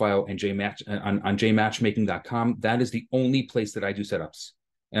profile on jmatchmaking.com, that is the only place that I do setups.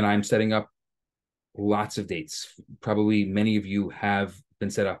 And I'm setting up lots of dates. Probably many of you have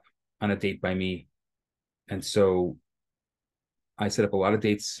been set up on a date by me. And so I set up a lot of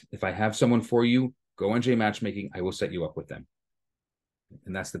dates. If I have someone for you, go on jmatchmaking. I will set you up with them.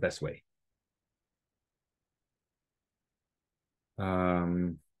 And that's the best way.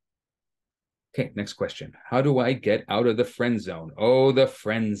 Okay, next question. How do I get out of the friend zone? Oh, the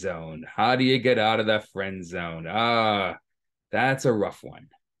friend zone. How do you get out of the friend zone? That's a rough one.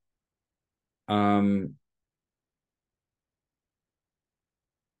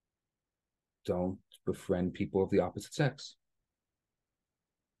 Don't befriend people of the opposite sex.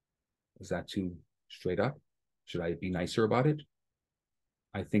 Is that too straight up? Should I be nicer about it?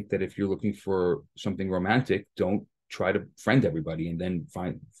 I think that if you're looking for something romantic, don't try to friend everybody and then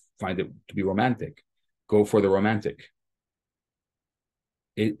find it to be romantic. Go for the romantic.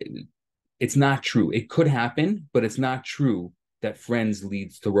 It's not true. It could happen, but it's not true that friends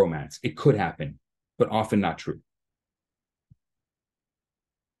leads to romance. It could happen, but often not true.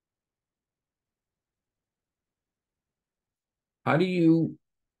 How do you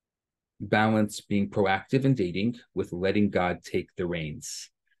balance being proactive in dating with letting God take the reins?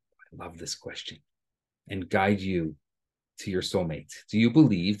 I love this question. and guide you to your soulmate? Do you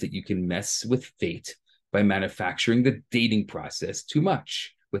believe that you can mess with fate by manufacturing the dating process too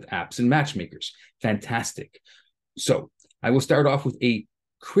much with apps and matchmakers? Fantastic. So I will start off with a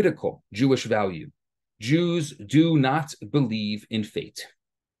critical Jewish value. Jews do not believe in fate.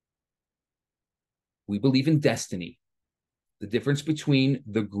 We believe in destiny. The difference between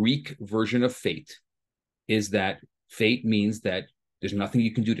the Greek version of fate is that fate means that there's nothing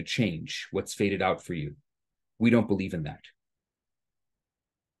you can do to change what's fated out for you. We don't believe in that.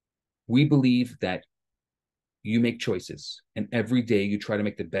 We believe that you make choices, and every day you try to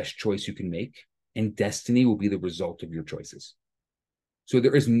make the best choice you can make, and destiny will be the result of your choices. So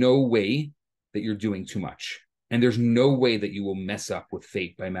there is no way that you're doing too much. And there's no way that you will mess up with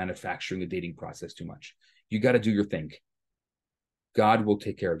fate by manufacturing a dating process too much. You got to do your thing. God will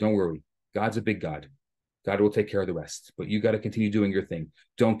take care of it. Don't worry. God's a big God. God will take care of the rest. But you got to continue doing your thing.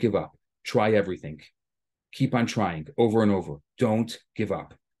 Don't give up. Try everything. Keep on trying over and over. Don't give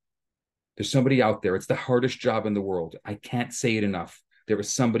up. There's somebody out there. It's the hardest job in the world. I can't say it enough. There is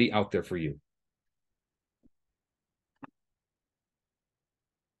somebody out there for you.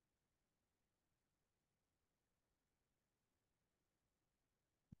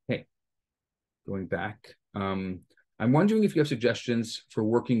 Okay, going back. I'm wondering if you have suggestions for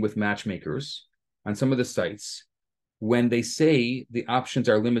working with matchmakers on some of the sites when they say the options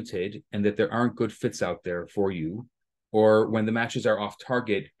are limited and that there aren't good fits out there for you, or when the matches are off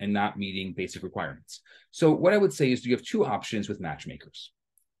target and not meeting basic requirements. So what I would say is you have two options with matchmakers.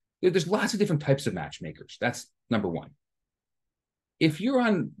 There's lots of different types of matchmakers. That's number one. If you're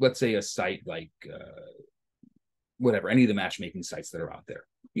on, let's say, a site like whatever, any of the matchmaking sites that are out there,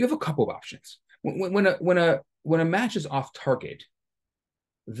 you have a couple of options. When a match is off target,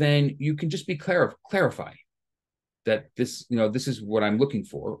 then you can just be clarify that this is what I'm looking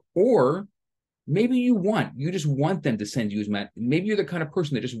for. Or maybe you just want them to send you as match. Maybe you're the kind of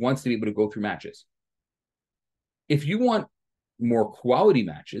person that just wants to be able to go through matches. If you want more quality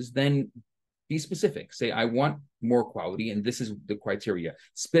matches, then be specific. Say, I want more quality, and this is the criteria.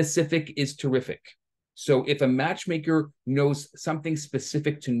 Specific is terrific. So if a matchmaker knows something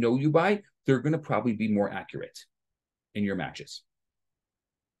specific to know you by, they're going to probably be more accurate in your matches.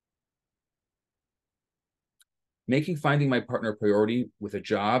 Making finding my partner a priority with a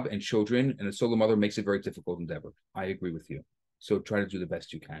job and children and a solo mother makes it a very difficult endeavor. I agree with you. So try to do the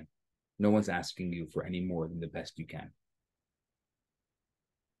best you can. No one's asking you for any more than the best you can.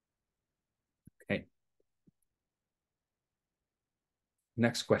 Okay.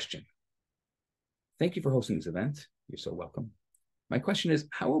 Next question. Thank you for hosting this event. You're so welcome. My question is,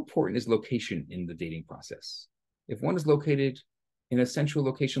 how important is location in the dating process? If one is located in a central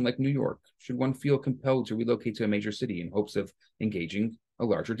location like New York, should one feel compelled to relocate to a major city in hopes of engaging a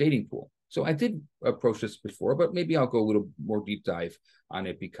larger dating pool? So I did approach this before, but maybe I'll go a little more deep dive on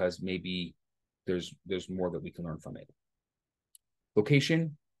it because maybe there's more that we can learn from it.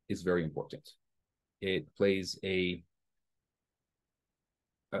 Location is very important. It plays a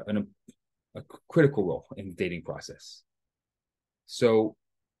critical role in the dating process. So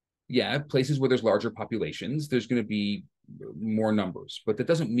yeah, places where there's larger populations, there's going to be more numbers, but that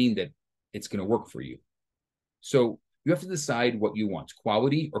doesn't mean that it's going to work for you. So you have to decide what you want,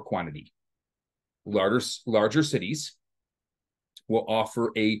 quality or quantity. Larger cities will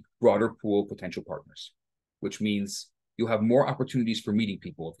offer a broader pool of potential partners, which means you'll have more opportunities for meeting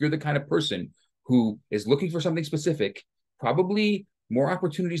people. If you're the kind of person who is looking for something specific, probably more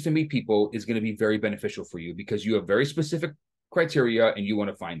opportunities to meet people is going to be very beneficial for you because you have very specific criteria and you want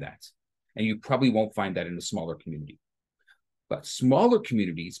to find that. And you probably won't find that in a smaller community. But smaller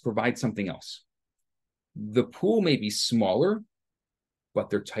communities provide something else. The pool may be smaller, but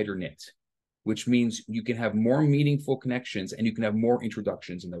they're tighter knit, which means you can have more meaningful connections and you can have more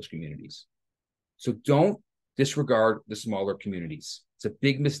introductions in those communities. So don't disregard the smaller communities. It's a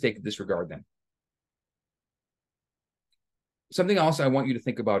big mistake to disregard them. Something else I want you to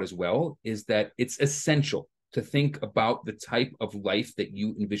think about as well is that it's essential to think about the type of life that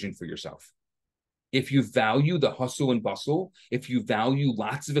you envision for yourself. If you value the hustle and bustle, if you value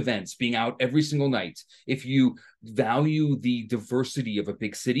lots of events, being out every single night, if you value the diversity of a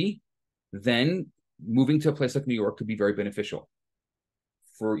big city, then moving to a place like New York could be very beneficial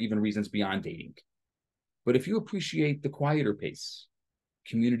for even reasons beyond dating. But if you appreciate the quieter pace,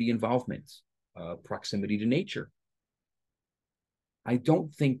 community involvement, proximity to nature, I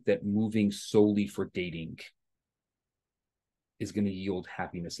don't think that moving solely for dating is going to yield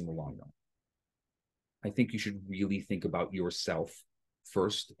happiness in the long run. I think you should really think about yourself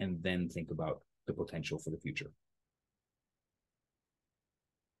first and then think about the potential for the future.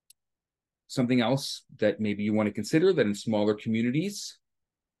 something else that maybe you want to consider, that in smaller communities,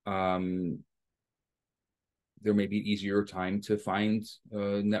 there may be easier time to find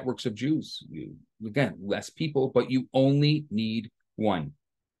networks of Jews. Again, less people, but you only need one.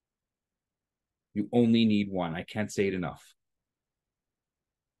 You only need one. I can't say it enough.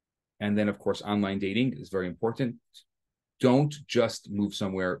 And then, of course, online dating is very important. Don't just move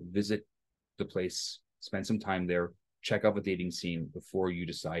somewhere, visit the place, spend some time there, check out the dating scene before you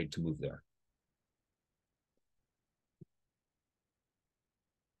decide to move there.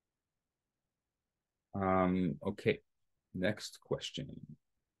 Okay, next question.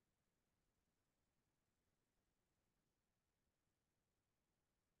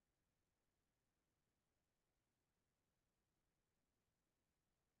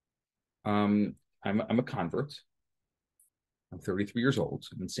 I'm a convert. I'm 33 years old.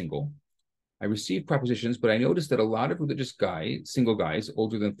 I'm single. I receive propositions, but I noticed that a lot of religious single guys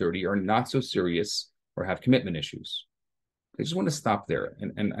older than 30 are not so serious or have commitment issues. I just want to stop there.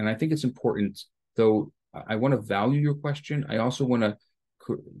 And I think it's important, though I want to value your question. I also want to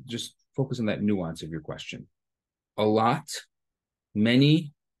just focus on that nuance of your question.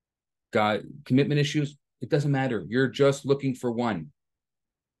 Many commitment issues, it doesn't matter. You're just looking for one.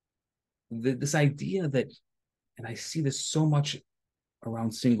 This idea that, and I see this so much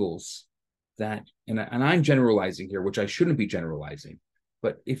around singles, that, and I'm generalizing here, which I shouldn't be generalizing,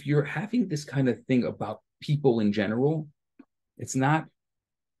 but if you're having this kind of thing about people in general, it's not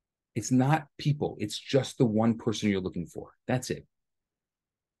people. It's just the one person you're looking for. That's it.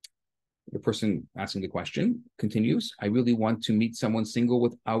 The person asking the question continues, I really want to meet someone single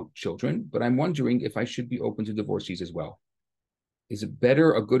without children, but I'm wondering if I should be open to divorcees as well. Is it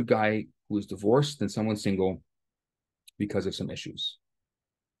better a good guy who is divorced than someone single because of some issues?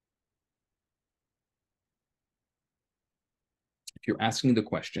 If you're asking the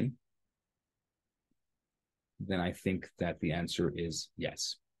question, then I think that the answer is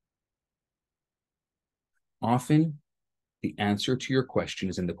yes. Often, the answer to your question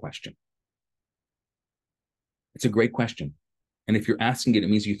is in the question. It's a great question. And if you're asking it, it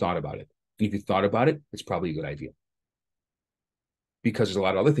means you thought about it. And if you thought about it, it's probably a good idea. Because there's a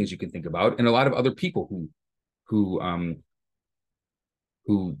lot of other things you can think about, and a lot of other people who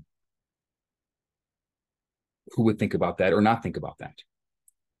would think about that or not think about that.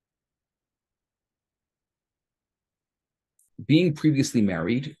 Being previously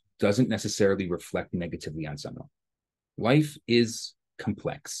married doesn't necessarily reflect negatively on someone. Life is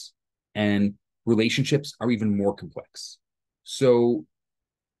complex, and relationships are even more complex. So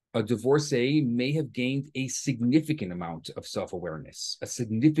a divorcee may have gained a significant amount of self-awareness, a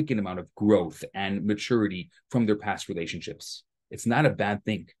significant amount of growth and maturity from their past relationships. It's not a bad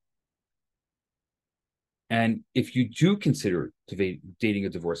thing. And if you do consider dating a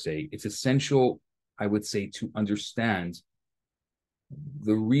divorcee, it's essential, I would say, to understand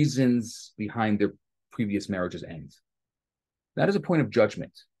the reasons behind their previous marriage's end. Not as a point of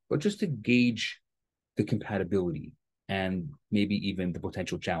judgment, but just to gauge the compatibility and maybe even the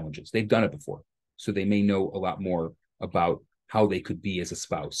potential challenges. They've done it before, so they may know a lot more about how they could be as a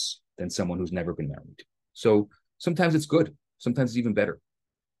spouse than someone who's never been married. So sometimes it's good, sometimes it's even better.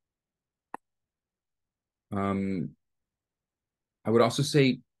 I would also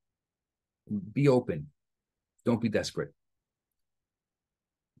say, be open. Don't be desperate.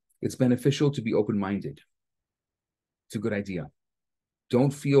 It's beneficial to be open-minded. It's a good idea.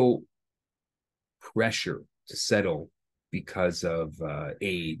 Don't feel pressure to settle because of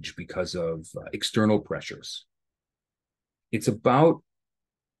age, because of external pressures. It's about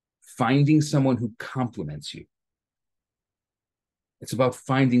finding someone who complements you. It's about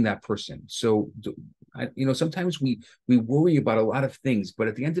finding that person. So, sometimes we worry about a lot of things, but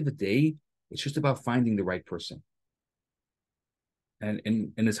at the end of the day, it's just about finding the right person.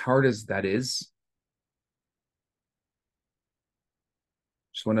 And as hard as that is,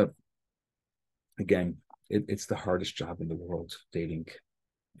 just want to, again, it's the hardest job in the world, dating.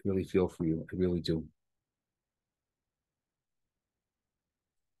 I really feel for you. I really do.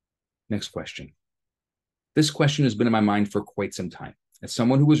 Next question. This question has been in my mind for quite some time. As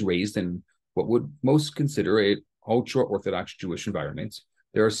someone who was raised in what would most consider an ultra-Orthodox Jewish environment,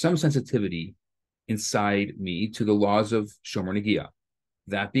 there is some sensitivity inside me to the laws of Shomer Negiah.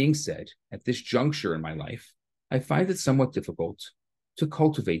 That being said, at this juncture in my life, I find it somewhat difficult to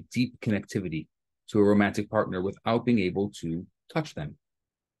cultivate deep connectivity to a romantic partner without being able to touch them.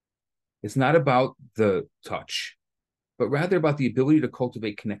 It's not about the touch, but rather about the ability to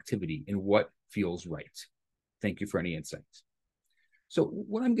cultivate connectivity in what feels right. Thank you for any insights. So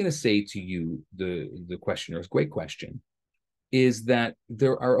what I'm going to say to you, the questioner, is a great question. is that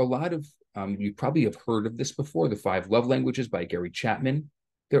there are a lot of, you probably have heard of this before, the 5 love languages by Gary Chapman.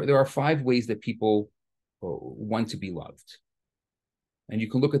 There are 5 ways that people want to be loved. And you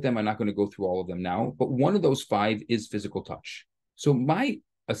can look at them. I'm not going to go through all of them now, but one of those 5 is physical touch. So my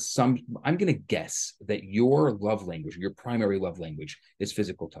assumption, I'm going to guess that your love language, your primary love language, is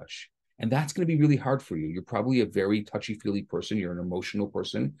physical touch. And that's going to be really hard for you. You're probably a very touchy-feely person. You're an emotional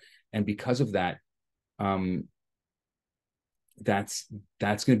person. And because of that, that's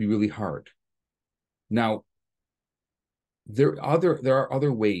going to be really hard. Now, there are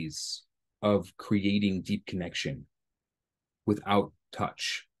other ways of creating deep connection without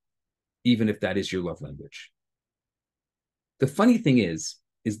touch, even if that is your love language. The funny thing is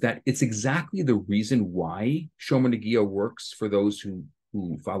that it's exactly the reason why Shomer Negia works for those who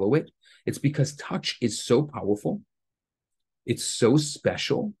follow it. It's because touch is so powerful. It's so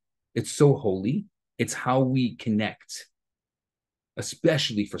special. It's so holy. It's how we connect,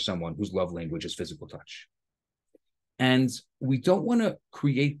 especially for someone whose love language is physical touch. And we don't want to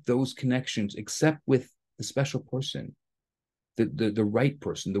create those connections except with the special person, the right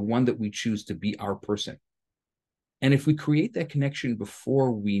person, the one that we choose to be our person. And if we create that connection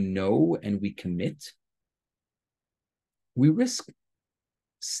before we know and we commit, we risk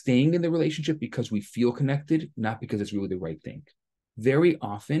staying in the relationship because we feel connected, not because it's really the right thing. Very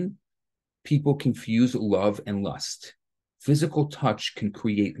often, people confuse love and lust. Physical touch can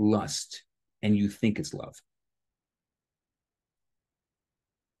create lust, and you think it's love.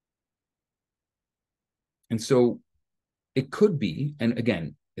 And so it could be, and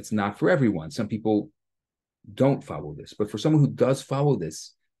again, it's not for everyone. Some people don't follow this, but for someone who does follow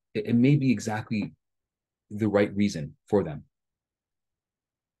this, it may be exactly the right reason for them.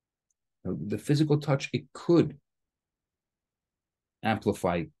 The physical touch, it could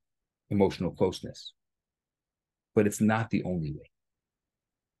amplify emotional closeness, but it's not the only way.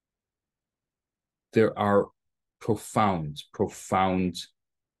 There are profound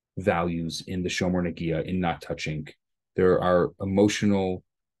values in the Shomer Negia, in not touching. There are emotional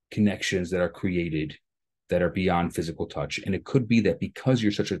connections that are created that are beyond physical touch. And it could be that because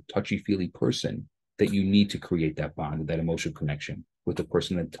you're such a touchy-feely person, that you need to create that bond, that emotional connection with the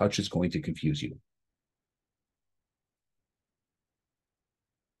person, that touch is going to confuse you.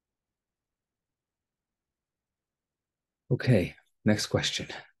 Okay, next question.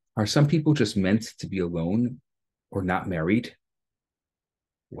 Are some people just meant to be alone or not married?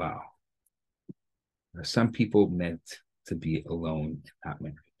 Wow. Are some people meant to be alone and not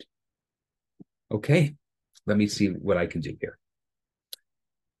married? Okay, let me see what I can do here.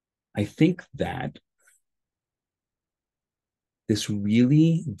 I think that this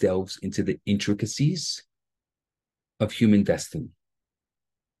really delves into the intricacies of human destiny,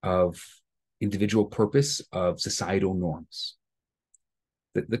 of individual purpose, of societal norms.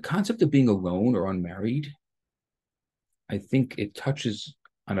 The concept of being alone or unmarried, I think it touches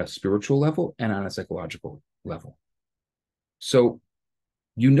on a spiritual level and on a psychological level. So,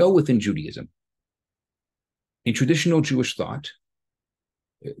 within Judaism, in traditional Jewish thought,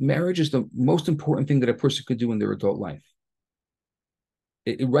 marriage is the most important thing that a person could do in their adult life.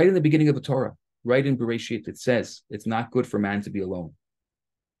 Right in the beginning of the Torah, right in Bereshit, it says it's not good for man to be alone.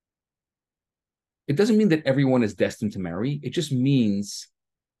 It doesn't mean that everyone is destined to marry. It just means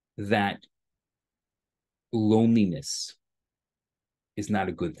that loneliness is not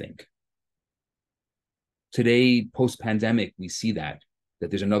a good thing. Today, post-pandemic, we see that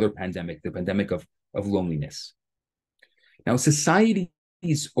there's another pandemic, the pandemic of loneliness. Now, societies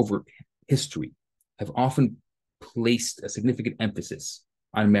over history have often placed a significant emphasis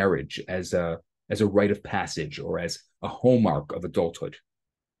on marriage as a rite of passage or as a hallmark of adulthood.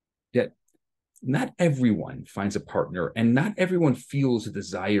 Yet, not everyone finds a partner, and not everyone feels a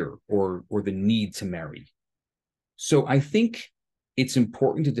desire or the need to marry. So I think it's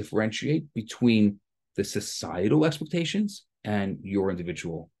important to differentiate between the societal expectations and your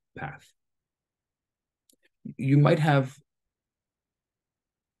individual path. You might have,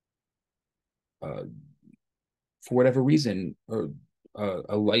 for whatever reason,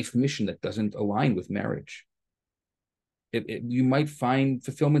 a life mission that doesn't align with marriage. You might find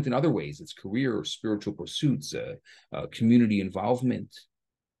fulfillment in other ways. It's career, spiritual pursuits, community involvement.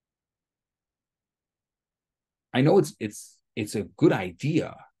 I know it's a good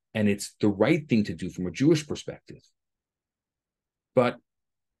idea, and it's the right thing to do from a Jewish perspective. But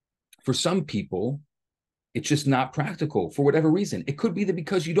for some people, it's just not practical for whatever reason. It could be that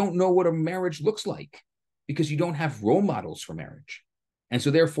because you don't know what a marriage looks like, because you don't have role models for marriage. And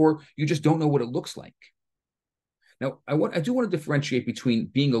so therefore, you just don't know what it looks like. Now, I do want to differentiate between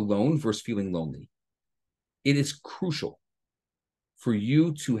being alone versus feeling lonely. It is crucial for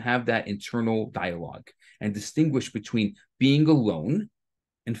you to have that internal dialogue and distinguish between being alone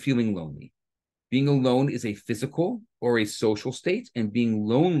and feeling lonely. Being alone is a physical or a social state, and being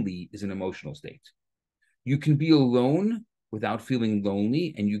lonely is an emotional state. You can be alone without feeling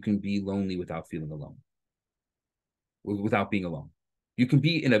lonely, and you can be lonely without feeling alone, without being alone. You can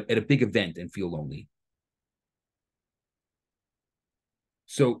be at a big event and feel lonely.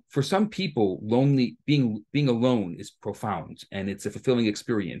 So for some people, being alone is profound, and it's a fulfilling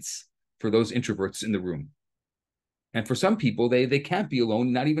experience for those introverts in the room. And for some people, they can't be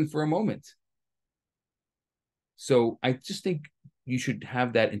alone, not even for a moment. So I just think you should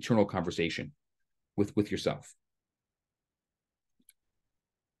have that internal conversation with yourself.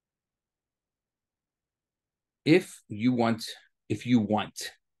 If you want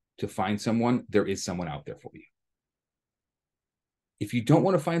to find someone, there is someone out there for you. If you don't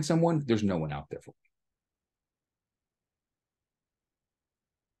want to find someone, there's no one out there for you.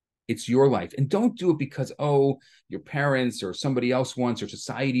 It's your life. And don't do it because, your parents or somebody else wants or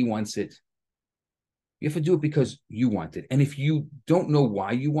society wants it. You have to do it because you want it. And if you don't know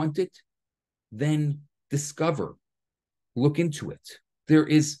why you want it, then discover, look into it.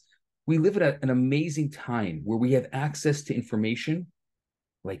 We live at an amazing time where we have access to information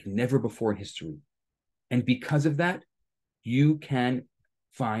like never before in history. And because of that, you can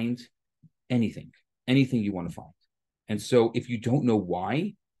find anything you want to find. And so if you don't know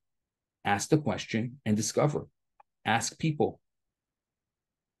why, ask the question and discover. Ask people.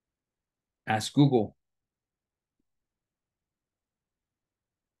 Ask Google.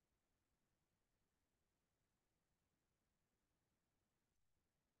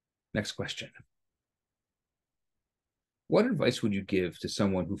 Next question. What advice would you give to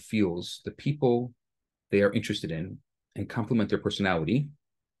someone who feels the people they are interested in and complement their personality,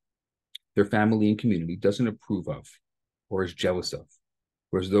 their family and community doesn't approve of or is jealous of,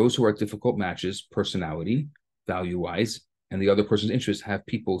 whereas those who are difficult matches, personality, value-wise, and the other person's interests have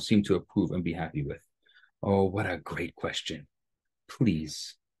people seem to approve and be happy with? Oh, what a great question.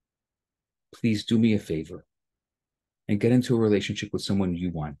 Please do me a favor and get into a relationship with someone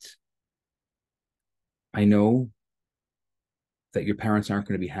you want. I know that your parents aren't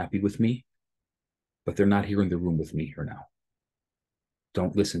going to be happy with me, but they're not here in the room with me here now.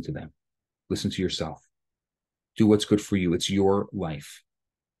 Don't listen to them. Listen to yourself. Do what's good for you. It's your life.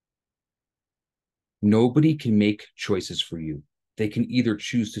 Nobody can make choices for you. They can either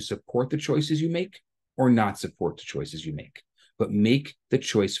choose to support the choices you make or not support the choices you make. But make the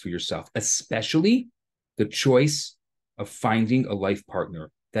choice for yourself, especially the choice of finding a life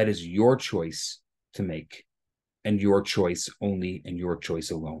partner. That is your choice to make, and your choice only, and your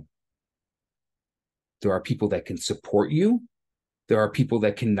choice alone. There are people that can support you. There are people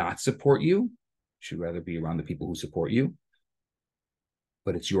that cannot support you. You should rather be around the people who support you.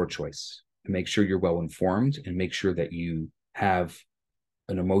 But it's your choice. And make sure you're well informed, and make sure that you have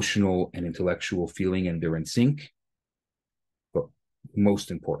an emotional and intellectual feeling and they're in sync. But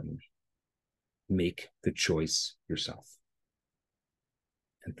most importantly, make the choice yourself.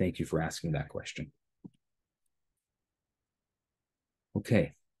 And thank you for asking that question.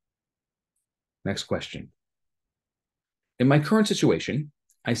 Okay. Next question. In my current situation,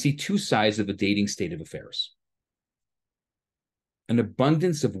 I see two sides of the dating state of affairs. An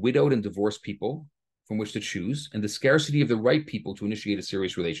abundance of widowed and divorced people from which to choose, and the scarcity of the right people to initiate a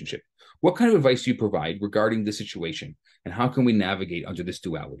serious relationship. What kind of advice do you provide regarding this situation, and how can we navigate under this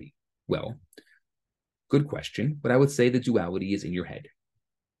duality? Well, good question, but I would say the duality is in your head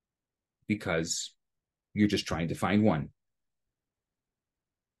because you're just trying to find one.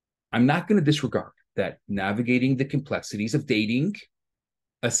 I'm not going to disregard that navigating the complexities of dating,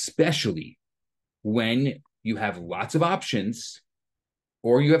 especially when you have lots of options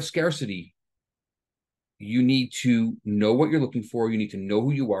or you have scarcity, you need to know what you're looking for. You need to know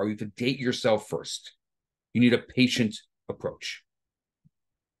who you are. You have to date yourself first. You need a patient approach.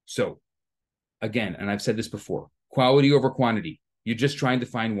 So again, and I've said this before, quality over quantity. You're just trying to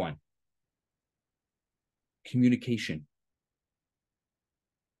find one. Communication.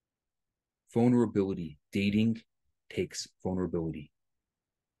 Vulnerability. Dating takes vulnerability.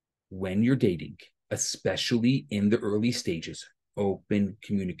 When you're dating, especially in the early stages, open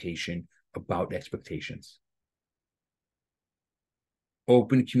communication about expectations.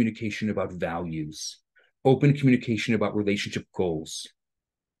 Open communication about values. Open communication about relationship goals.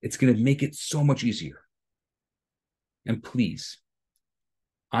 It's going to make it so much easier. And please,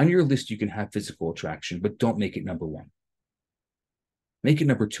 on your list, you can have physical attraction, but don't make it number one. Make it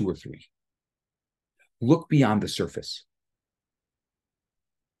number 2 or 3. Look beyond the surface.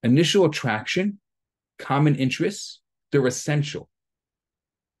 Initial attraction, common interests, they're essential.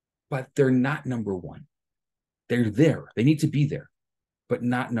 but they're not number one. They're there. They need to be there, but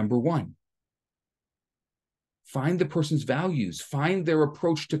not number one. Find the person's values, find their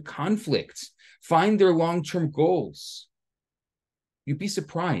approach to conflict, find their long-term goals. You'd be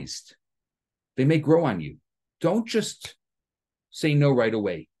surprised. They may grow on you. Don't just say no right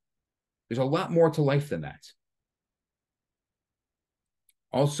away. There's a lot more to life than that.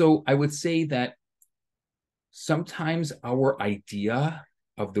 Also, I would say that sometimes our idea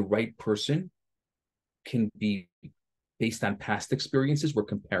of the right person can be based on past experiences we're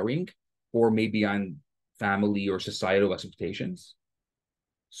comparing, or maybe on family or societal expectations.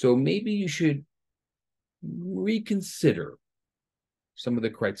 So maybe you should reconsider some of the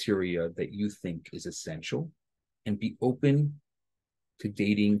criteria that you think is essential and be open to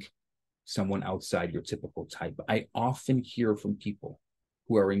dating someone outside your typical type. I often hear from people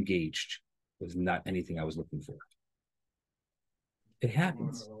who are engaged. It was not anything I was looking for. It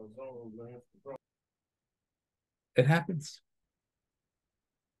happens. It happens.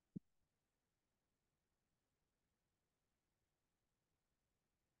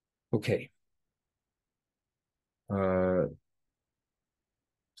 Okay.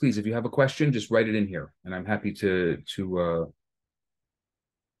 Please, if you have a question, just write it in here, and I'm happy to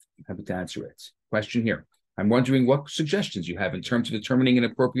answer it. Question here. I'm wondering what suggestions you have in terms of determining an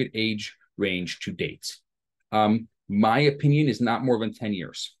appropriate age range to date. My opinion is not more than 10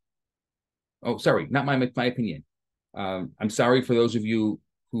 years. Oh, sorry, not my opinion. I'm sorry for those of you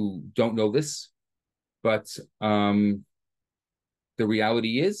who don't know this, but the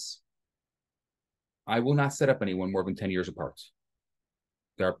reality is I will not set up anyone more than 10 years apart.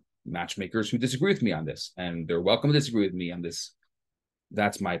 There are matchmakers who disagree with me on this, and they're welcome to disagree with me on this.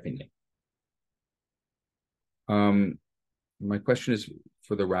 That's my opinion. My question is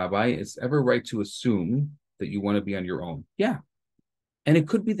for the rabbi: is it ever right to assume that you want to be on your own? Yeah. And it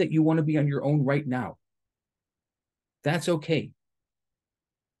could be that you want to be on your own right now. That's okay.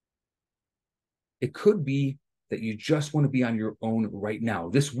 It could be that you just want to be on your own right now,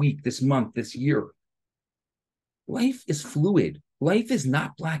 this week, this month, this year. Life is fluid. Life is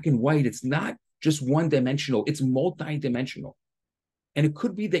not black and white. It's not just one-dimensional. It's multi-dimensional. And it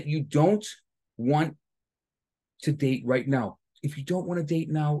could be that you don't want to date right now. If you don't want to date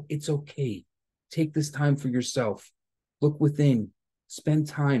now, it's okay. Take this time for yourself. Look within. Spend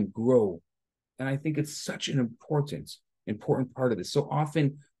time. Grow. And I think it's such an important part of this. So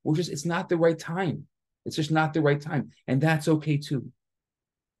often, it's not the right time. It's just not the right time. And that's okay too.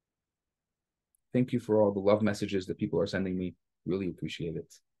 Thank you for all the love messages that people are sending me. Really appreciate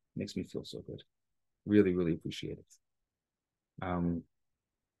it. Makes me feel so good. Really, really appreciate it.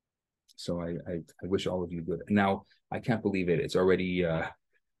 So I wish all of you good. Now, I can't believe it. It's already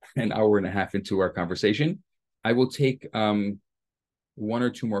an hour and a half into our conversation. I will take one or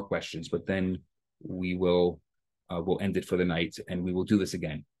two more questions, but then we'll end it for the night, and we will do this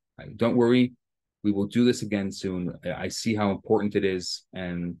again. Don't worry, we will do this again soon. I see how important it is,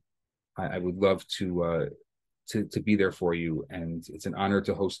 and I would love to be there for you. And it's an honor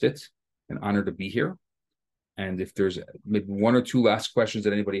to host it, an honor to be here. And if there's maybe one or two last questions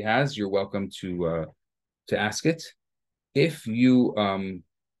that anybody has, you're welcome to ask it. If you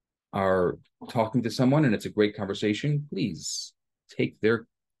are talking to someone and it's a great conversation, please take their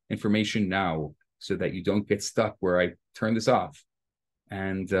information now so that you don't get stuck where I turn this off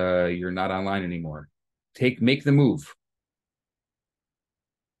and you're not online anymore. Make the move.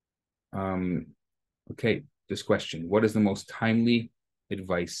 Okay, this question: what is the most timely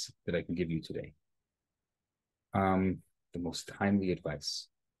advice that I can give you today? The most timely advice.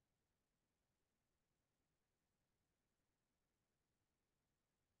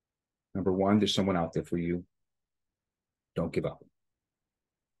 Number one, there's someone out there for you. Don't give up.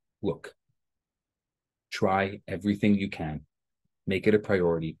 Look. Try everything you can. Make it a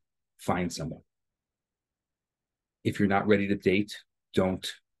priority. Find someone. If you're not ready to date, don't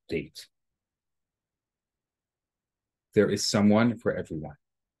date. There is someone for everyone.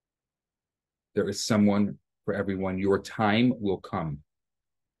 There is someone for everyone. Your time will come.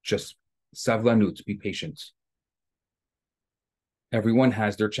 Just savlanut, be patient. Everyone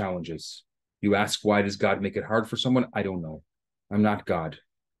has their challenges. You ask, why does God make it hard for someone? I don't know. I'm not God,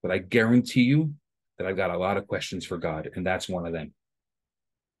 but I guarantee you that I've got a lot of questions for God, and that's one of them.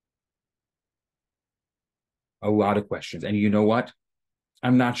 A lot of questions. And you know what?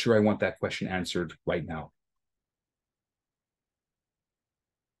 I'm not sure I want that question answered right now.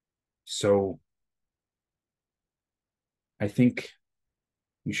 So I think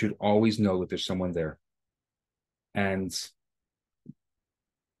you should always know that there's someone there. And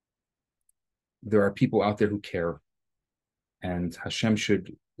there are people out there who care. And Hashem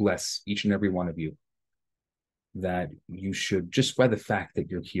should bless each and every one of you, that you should, just by the fact that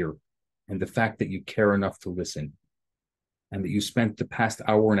you're here and the fact that you care enough to listen, and that you spent the past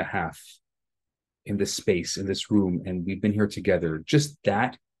hour and a half in this space, in this room, and we've been here together, just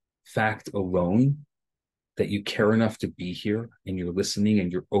that fact alone, that you care enough to be here and you're listening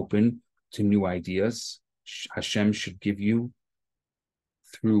and you're open to new ideas, Hashem should give you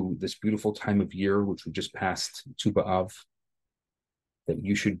through this beautiful time of year, which we just passed, Tu B'Av, that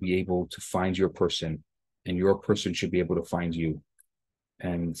you should be able to find your person and your person should be able to find you.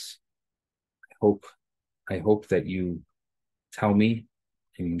 And I hope that you tell me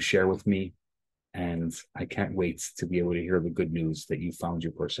and you share with me, and I can't wait to be able to hear the good news that you found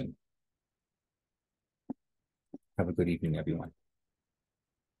your person. Have a good evening, everyone.